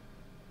great.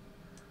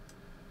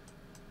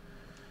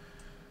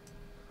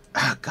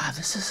 God,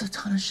 this is a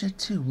ton of shit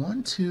too.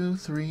 1, 2,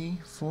 3,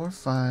 4,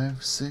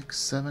 5, 6,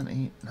 7, 8,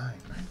 9. 9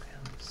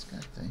 panels.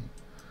 God dang.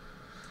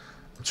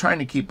 I'm trying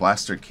to keep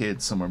Blaster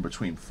Kid somewhere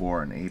between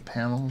 4 and 8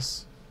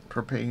 panels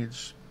per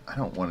page. I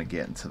don't want to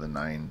get into the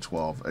 9,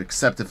 12,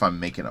 except if I'm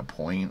making a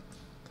point.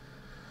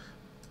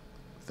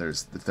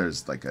 If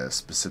there's like a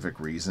specific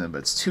reason, but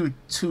it's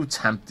too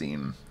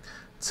tempting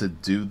to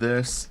do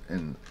this,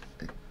 and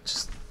it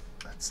just,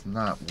 that's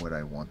not what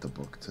I want the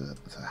book to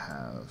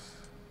have.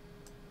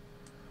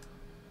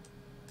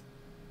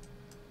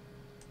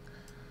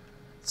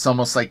 It's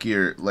almost like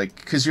you're like,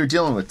 because you're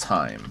dealing with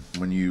time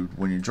when you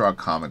draw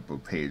comic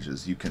book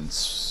pages. You can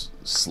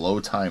slow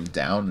time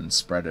down and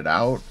spread it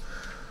out,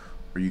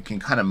 or you can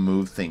kind of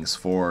move things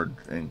forward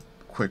in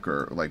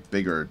quicker, like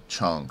bigger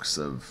chunks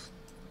of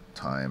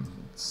time.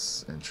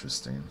 It's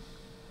interesting.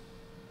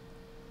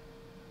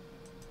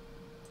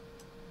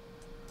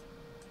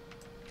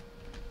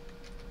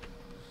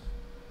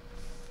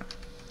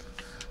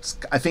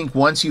 I think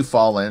once you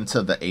fall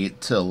into the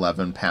 8 to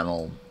 11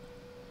 panel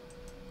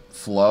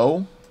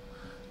flow,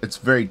 it's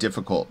very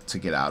difficult to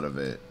get out of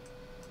it.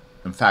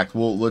 In fact,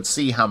 let's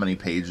see how many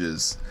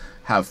pages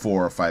have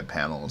 4 or 5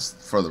 panels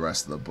for the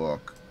rest of the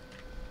book,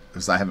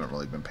 because I haven't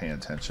really been paying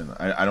attention.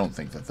 I don't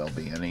think that there'll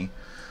be any,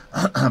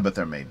 but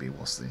there may be.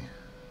 We'll see.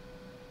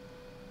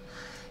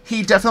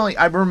 He definitely,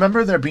 I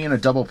remember there being a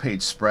double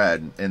page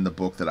spread in the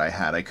book that I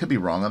had. I could be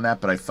wrong on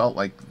that, but I felt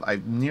like,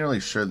 I'm nearly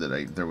sure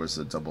that there was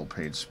a double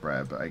page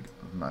spread, but I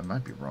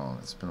might be wrong.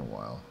 It's been a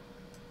while.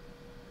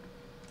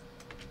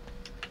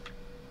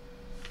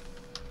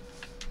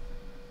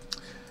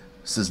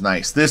 This is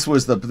nice. This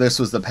was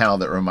the panel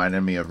that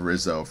reminded me of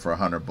Rizzo for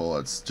 100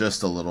 Bullets,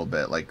 just a little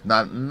bit. Like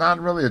not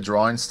really a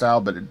drawing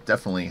style, but it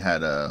definitely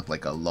had a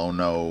like a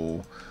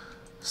Lono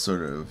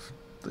sort of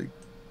like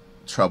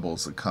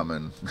troubles that come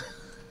in.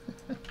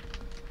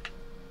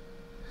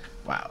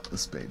 Wow,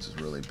 this page is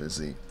really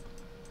busy.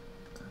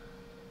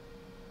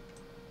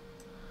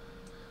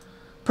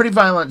 Pretty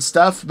violent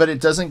stuff, but it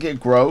doesn't get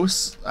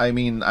gross. I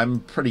mean, I'm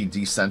pretty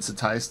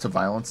desensitized to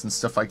violence and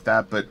stuff like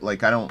that, but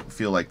like I don't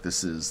feel like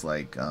this is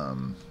like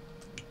what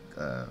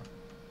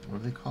do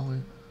they call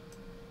it?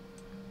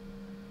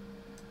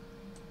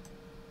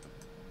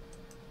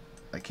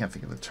 I can't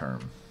think of the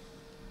term.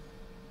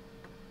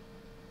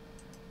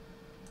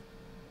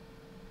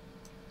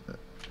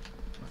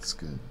 That's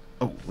good.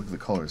 Oh, look at the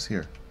colors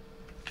here.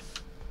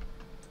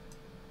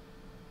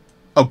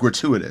 Oh,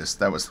 gratuitous.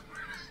 That was...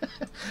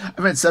 I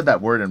haven't said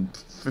that word in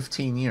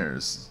 15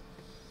 years.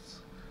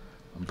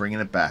 I'm bringing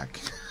it back.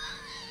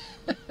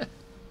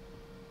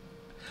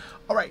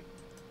 All right.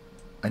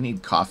 I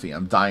need coffee.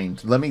 I'm dying.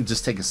 Let me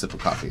just take a sip of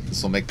coffee.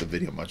 This will make the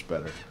video much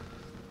better.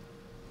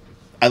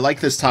 I like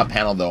this top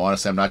panel, though.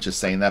 Honestly, I'm not just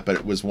saying that, but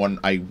it was one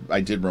I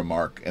did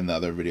remark in the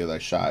other video that I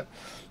shot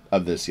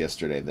of this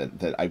yesterday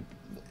that I...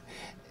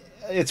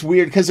 It's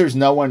weird because there's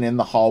no one in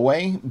the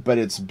hallway, but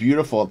it's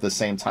beautiful at the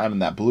same time,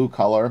 and that blue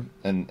color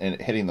and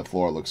hitting the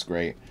floor looks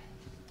great.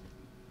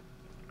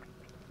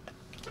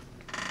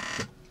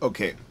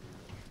 Okay,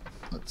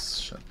 let's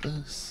shut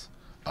this.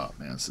 Oh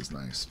man, this is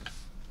nice.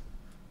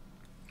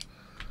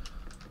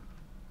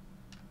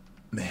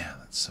 Man,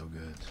 that's so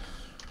good.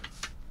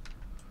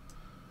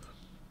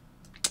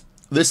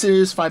 This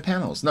is 5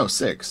 panels. No,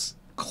 6.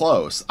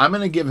 Close. I'm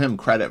going to give him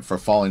credit for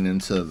falling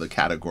into the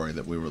category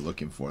that we were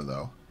looking for,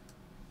 though.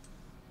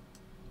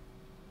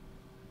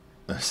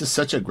 This is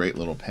such a great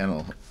little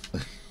panel.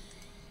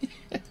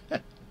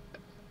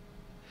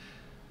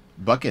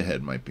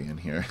 Buckethead might be in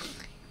here.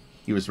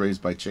 He was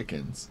raised by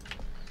chickens.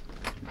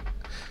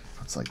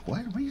 It's like,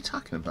 what? What are you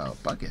talking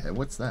about? Buckethead?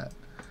 What's that?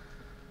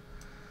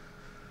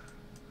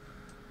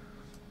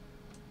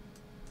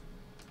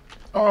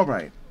 All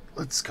right.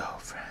 Let's go,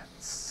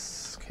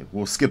 friends. Okay,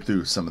 we'll skip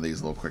through some of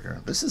these a little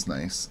quicker. This is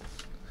nice.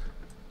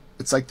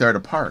 It's like they're at a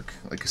park,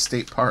 like a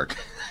state park.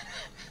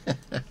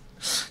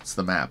 It's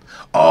the map.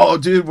 Oh,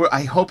 dude,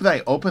 I hope that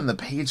I open the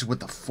page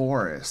with the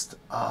forest.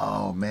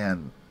 Oh,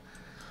 man.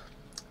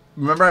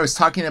 Remember I was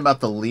talking about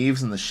the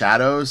leaves and the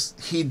shadows?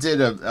 He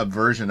did a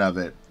version of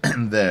it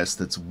in this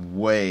that's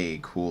way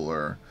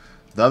cooler.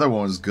 The other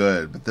one was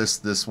good, but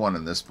this one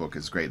in this book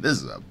is great.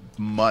 This is a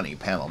money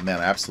panel. Man,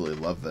 I absolutely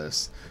love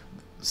this.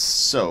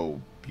 So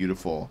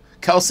beautiful.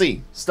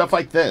 Kelsey, stuff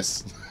like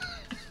this.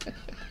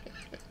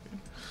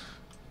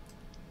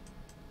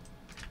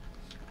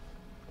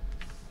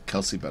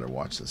 Kelsey better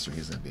watch this or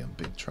he's going to be in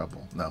big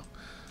trouble. No.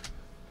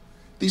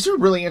 These are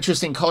really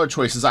interesting color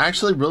choices. I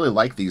actually really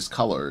like these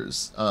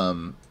colors.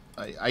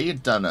 I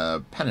had done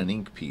a pen and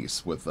ink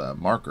piece with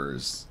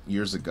markers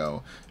years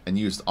ago and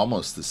used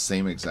almost the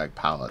same exact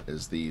palette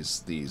as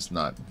these,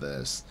 not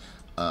this.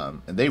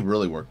 And they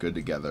really work good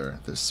together.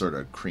 This sort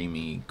of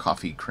creamy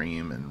coffee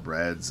cream and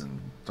reds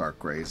and dark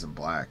grays and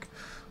black.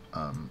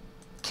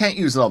 Can't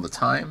use it all the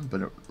time,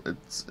 but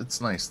it's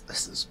nice.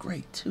 This is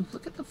great too.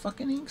 Look at the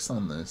fucking inks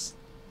on this.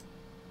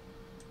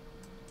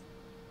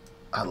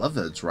 I love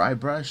the dry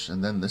brush,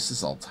 and then this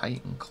is all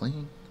tight and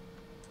clean.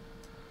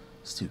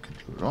 This dude can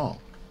do it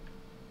all.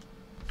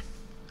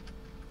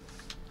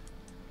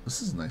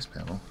 This is a nice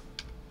panel.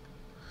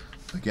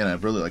 Again, I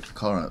really like the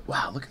color on it.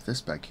 Wow, look at this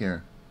back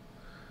here.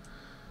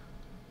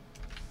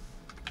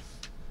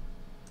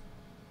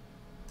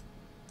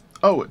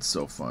 Oh, it's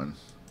so fun.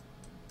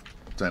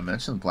 Did I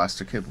mention the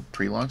Blaster Kid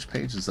pre-launch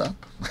page is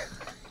up?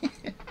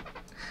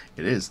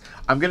 It is.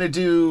 I'm going to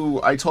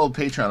do, I told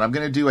Patreon, I'm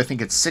going to do, I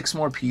think it's 6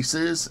 more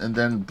pieces, and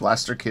then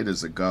Blaster Kid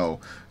is a go.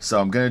 So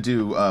I'm going to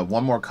do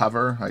one more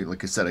cover.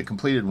 Like I said, I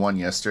completed one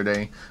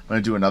yesterday. I'm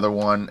going to do another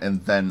one,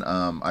 and then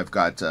I've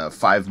got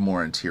 5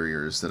 more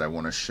interiors that I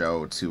want to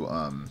show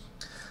to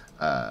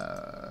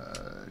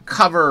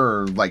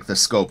cover like the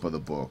scope of the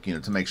book, you know,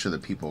 to make sure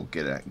that people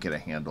get a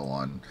handle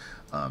on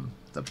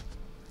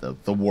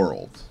the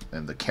world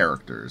and the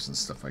characters and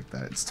stuff like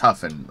that. It's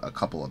tough in a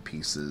couple of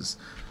pieces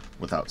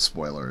without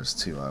spoilers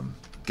to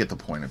get the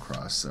point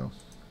across. So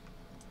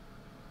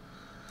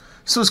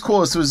it's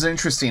cool. So it was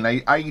interesting.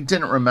 I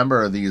didn't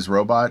remember these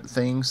robot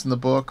things in the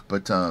book,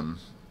 but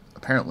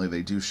apparently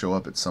they do show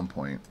up at some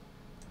point.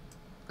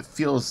 It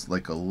feels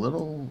like a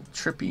little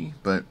trippy,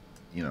 but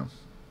you know,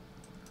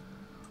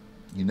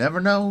 you never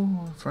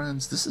know,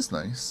 friends. This is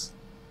nice.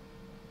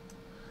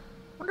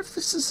 I wonder if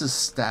this is a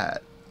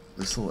stat.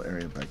 This little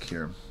area back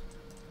here.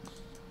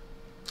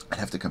 I'd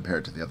have to compare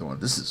it to the other one.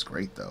 This is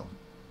great, though.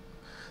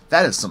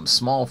 That is some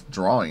small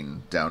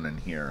drawing down in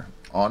here.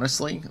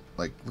 Honestly,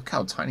 like, look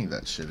how tiny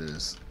that shit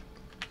is.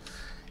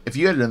 If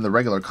you had it in the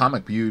regular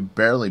comic, you'd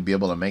barely be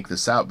able to make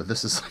this out, but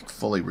this is, like,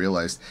 fully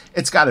realized.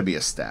 It's got to be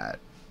a stat.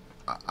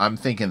 I'm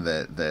thinking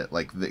that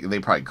like, they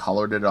probably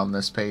colored it on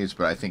this page,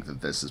 but I think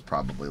that this is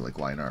probably, like,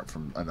 line art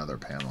from another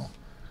panel.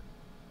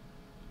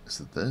 Is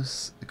it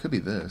this? It could be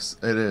this.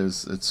 It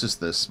is. It's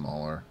just this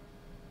smaller.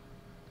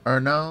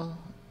 Or no?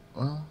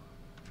 Well,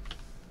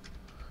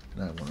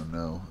 I want to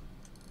know.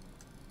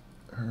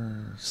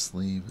 Her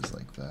sleeve is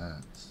like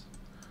that.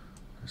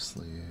 Her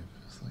sleeve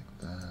is like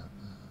that.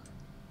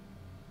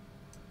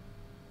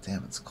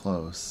 Damn, it's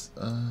close.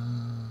 Let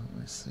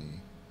me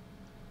see.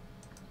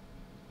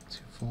 2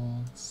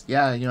 folds.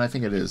 Yeah, you know, I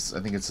think it is.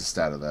 I think it's a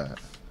stat of that.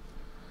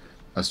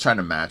 I was trying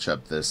to match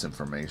up this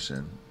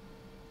information.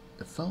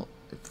 It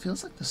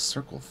feels like the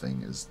circle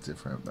thing is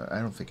different, but I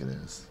don't think it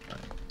is. All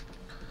right.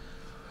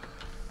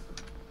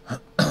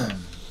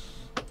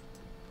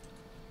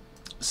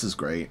 This is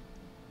great.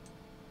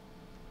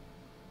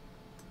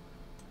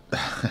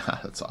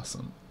 That's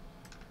awesome.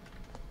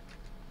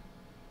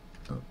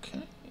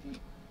 Okay.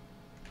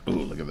 Ooh,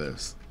 look at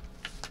this.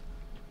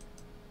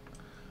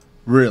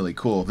 Really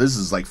cool. This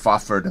is like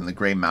Fafard and the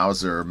Grey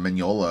Mauser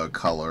Mignola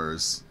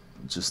colors.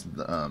 Just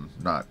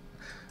not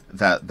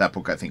that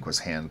book I think was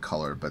hand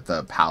colored, but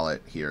the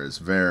palette here is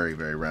very,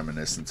 very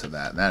reminiscent to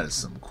that. And that is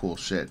some cool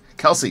shit.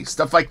 Kelsey,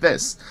 stuff like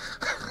this.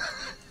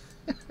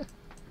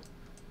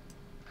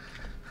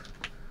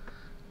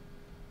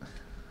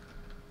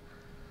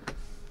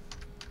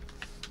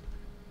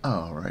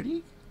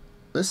 Alrighty.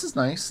 This is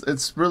nice.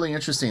 It's really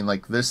interesting.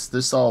 Like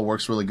this all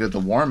works really good. The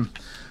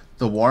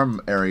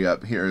warm area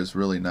up here is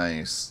really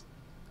nice.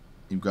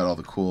 You've got all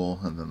the cool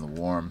and then the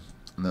warm.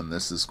 And then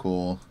this is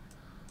cool.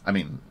 I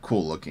mean,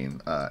 cool looking.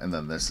 And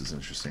then this is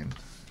interesting.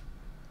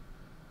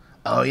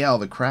 Oh yeah, all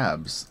the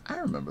crabs. I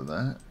remember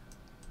that.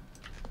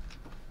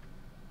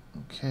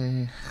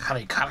 Okay.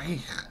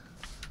 Harikari.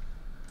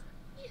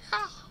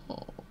 Yeah.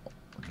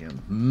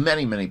 Again,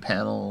 many, many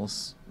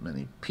panels.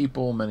 Many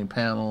people, many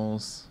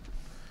panels.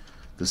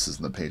 This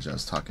isn't the page I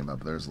was talking about,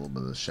 but there's a little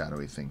bit of the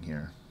shadowy thing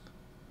here.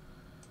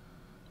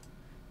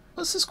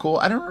 This is cool.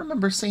 I don't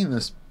remember seeing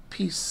this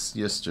piece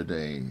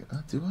yesterday.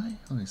 Do I?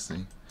 Let me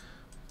see.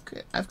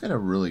 Okay, I've got a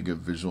really good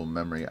visual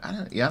memory.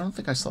 I don't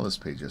think I saw this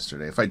page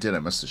yesterday. If I did, I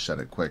must have shut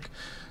it quick.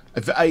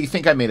 I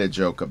think I made a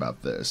joke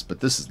about this, but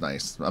this is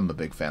nice. I'm a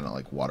big fan of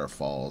like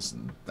waterfalls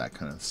and that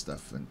kind of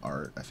stuff in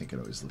art. I think it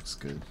always looks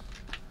good.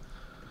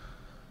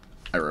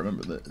 I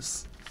remember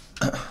this.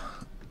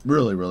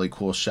 Really, really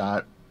cool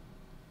shot.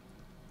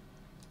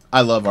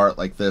 I love art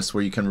like this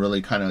where you can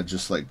really kind of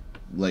just like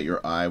let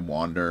your eye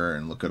wander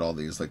and look at all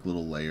these like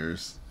little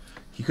layers.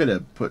 He could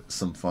have put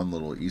some fun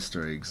little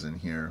Easter eggs in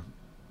here,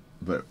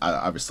 but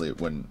obviously it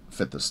wouldn't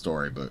fit the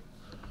story. But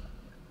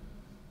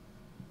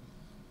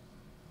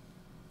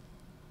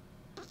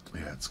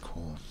yeah, it's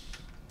cool.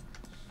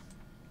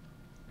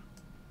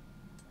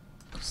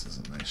 This is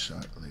a nice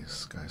shot of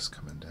these guys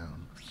coming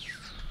down.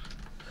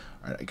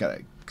 Alright, I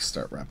gotta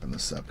start wrapping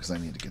this up because I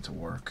need to get to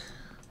work.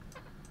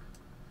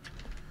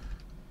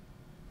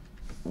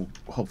 We'll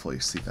hopefully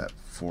see that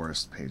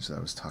forest page that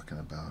I was talking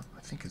about.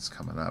 I think it's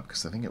coming up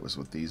because I think it was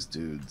with these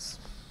dudes.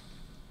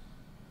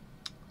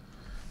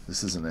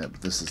 This isn't it,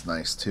 but this is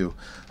nice too.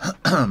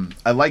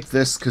 I like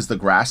this because the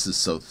grass is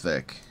so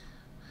thick.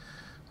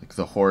 Like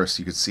the horse,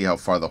 you could see how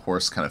far the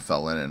horse kind of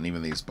fell in it, and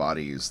even these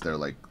bodies, they're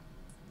like,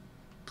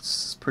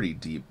 it's pretty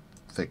deep,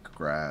 thick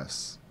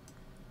grass.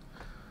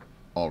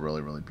 All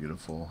really, really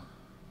beautiful.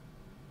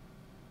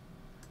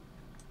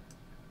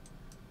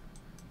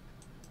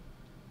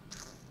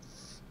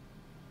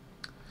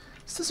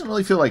 This doesn't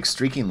really feel like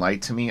streaking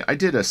light to me. I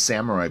did a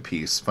samurai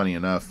piece, funny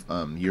enough,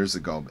 years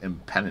ago in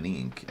pen and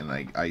ink, and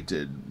I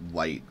did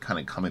light kind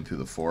of coming through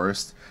the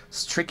forest.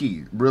 It's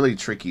tricky, really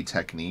tricky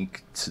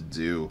technique to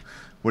do.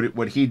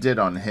 What he did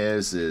on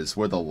his is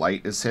where the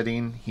light is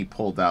hitting, he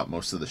pulled out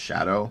most of the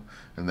shadow,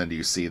 and then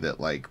you see that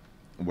like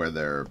where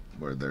there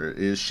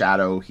is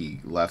shadow, he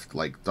left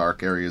like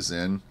dark areas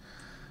in.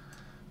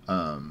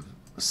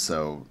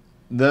 So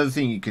the other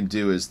thing you can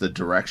do is the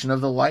direction of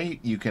the light.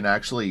 You can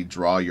actually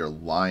draw your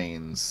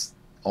lines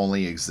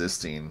only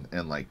existing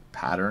in like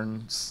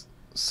patterns,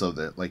 so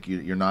that like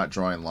you're not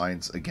drawing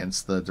lines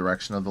against the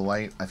direction of the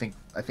light. I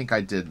think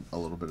I did a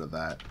little bit of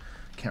that.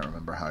 Can't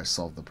remember how I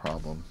solved the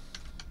problem.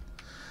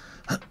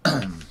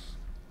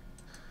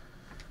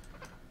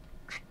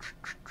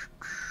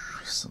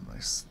 Some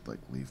nice like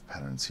leaf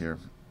patterns here.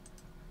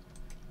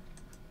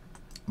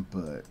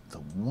 But the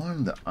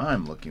one that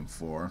I'm looking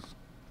for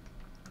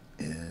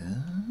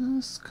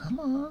is, come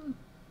on.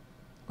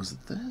 Was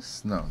it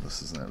this? No,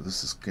 this isn't it.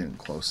 This is getting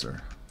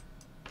closer.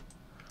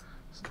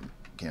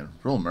 Again,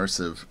 real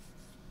immersive.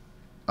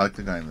 I like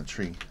the guy in the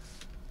tree.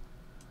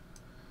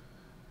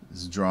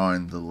 He's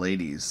drawing the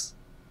ladies.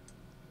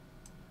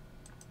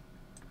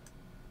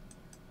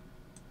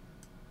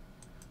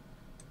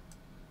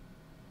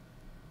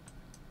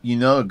 You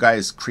know a guy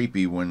is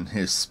creepy when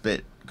his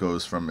spit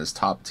goes from his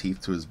top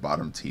teeth to his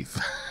bottom teeth.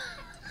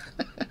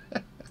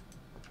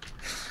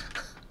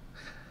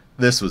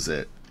 This was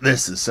it.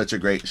 This is such a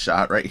great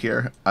shot right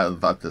here. I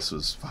thought this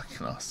was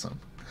fucking awesome.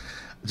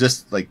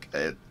 Just like,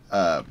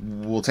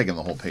 we'll take in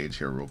the whole page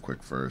here real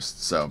quick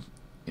first. So,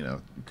 you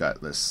know, you've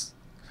got this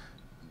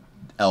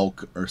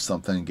elk or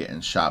something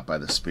getting shot by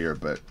the spear,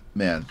 but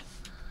man,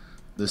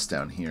 this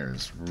down here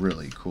is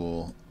really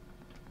cool.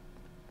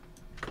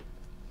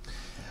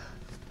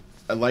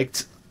 I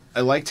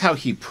liked how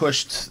he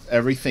pushed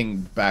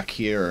everything back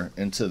here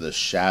into the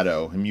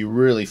shadow, and you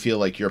really feel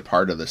like you're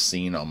part of the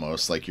scene,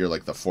 almost like you're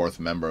like the fourth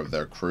member of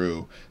their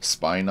crew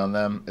spying on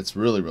them. It's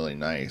really, really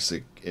nice.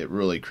 It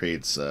really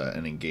creates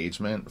an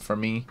engagement for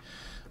me,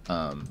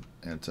 and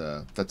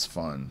that's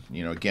fun.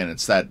 You know, again,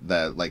 it's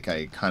that like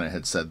I kind of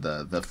had said,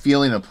 the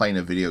feeling of playing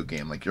a video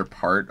game, like you're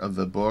part of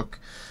the book.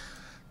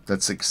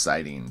 That's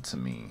exciting to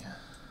me.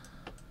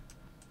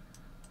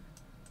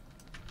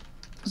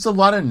 There's a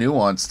lot of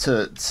nuance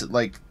to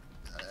like,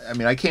 I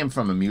mean, I came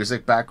from a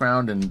music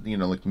background, and you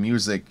know, like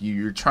music,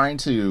 you're trying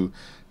to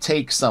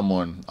take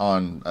someone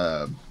on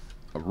a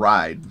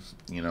ride.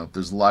 You know,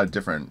 there's a lot of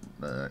different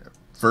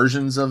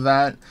versions of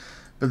that,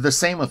 but the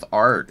same with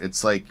art.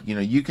 It's like, you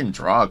know, you can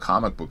draw a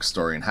comic book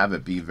story and have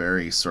it be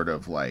very sort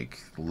of like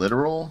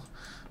literal,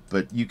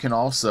 but you can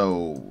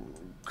also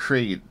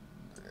create,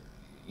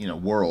 you know,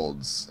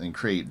 worlds and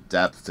create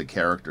depth to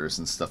characters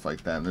and stuff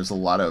like that. And there's a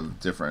lot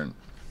of different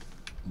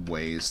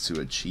ways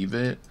to achieve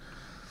it.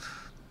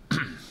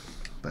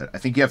 But I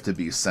think you have to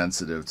be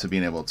sensitive to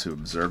being able to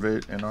observe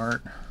it in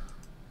art,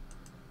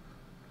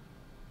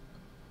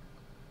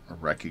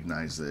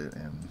 recognize it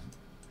in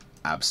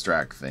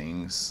abstract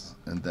things,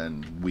 and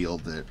then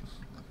wield it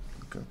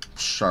like a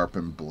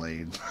sharpened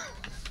blade.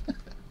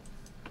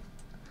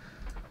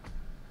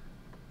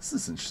 This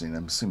is interesting.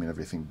 I'm assuming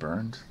everything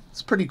burned.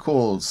 It's pretty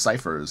cool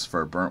ciphers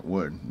for burnt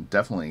wood. It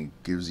definitely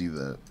gives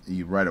you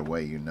you right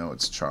away, you know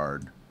it's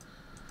charred.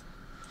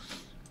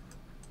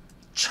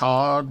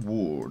 Charred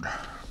wood.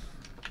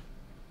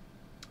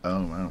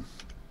 Oh, wow.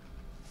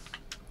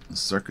 The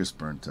circus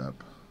burnt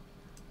up.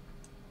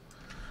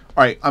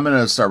 Alright, I'm going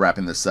to start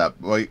wrapping this up.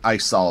 Well, I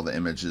saw the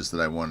images that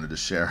I wanted to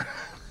share.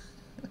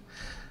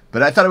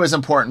 But I thought it was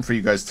important for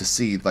you guys to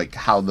see like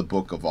how the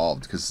book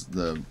evolved, because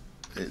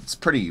it's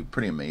pretty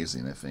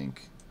amazing, I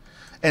think.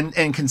 And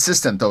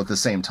consistent, though, at the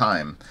same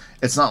time.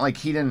 It's not like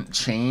he didn't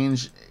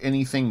change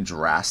anything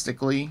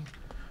drastically.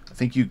 I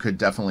think you could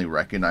definitely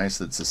recognize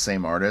that it's the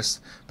same artist,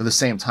 but at the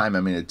same time,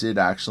 I mean, it did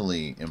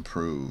actually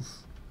improve.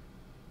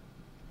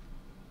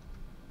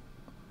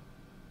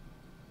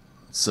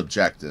 It's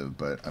subjective,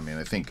 but I mean,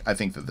 I think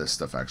that this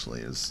stuff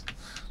actually is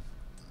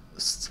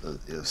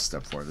a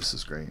step forward. This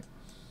is great.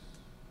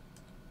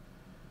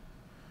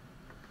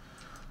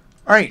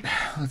 All right,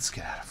 let's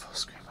get out of full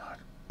screen mode.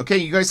 Okay,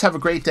 you guys have a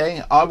great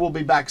day. I will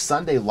be back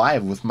Sunday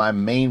live with my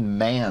main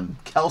man,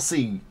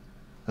 Kelsey.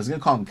 I was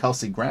going to call him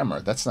Kelsey Grammer.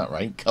 That's not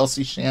right.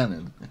 Kelsey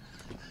Shannon.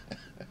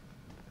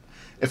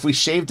 If we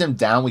shaved him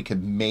down, we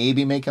could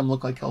maybe make him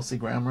look like Kelsey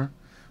Grammer.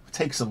 It would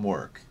take some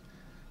work.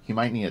 He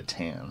might need a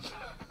tan.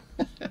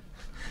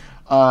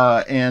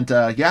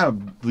 Yeah,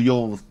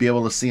 you'll be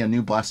able to see a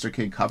new Blaster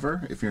Kid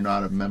cover if you're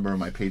not a member of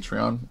my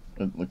Patreon.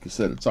 Like I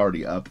said, it's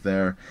already up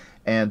there.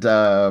 And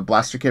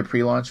Blaster Kid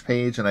pre-launch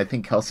page, and I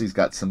think Kelsey's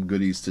got some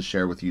goodies to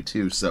share with you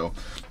too, so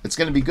it's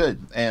going to be good.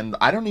 And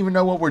I don't even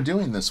know what we're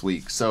doing this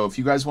week, so if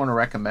you guys want to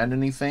recommend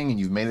anything and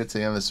you've made it to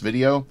the end of this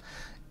video,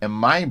 in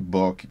my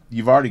book,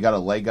 you've already got a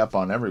leg up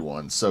on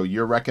everyone, so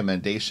your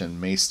recommendation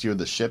may steer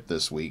the ship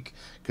this week,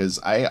 because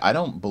I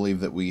don't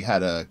believe that we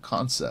had a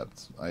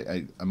concept.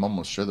 I'm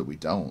almost sure that we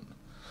don't.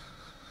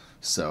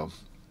 So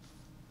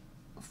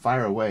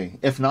fire away.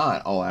 If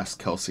not, I'll ask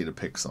Kelsey to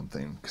pick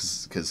something,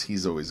 because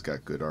he's always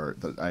got good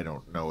art that I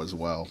don't know as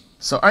well.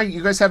 So, all right,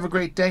 you guys have a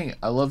great day.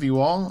 I love you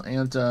all,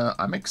 and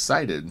I'm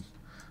excited.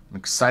 I'm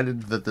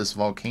excited that this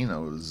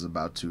volcano is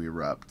about to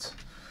erupt.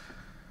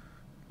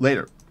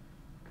 Later.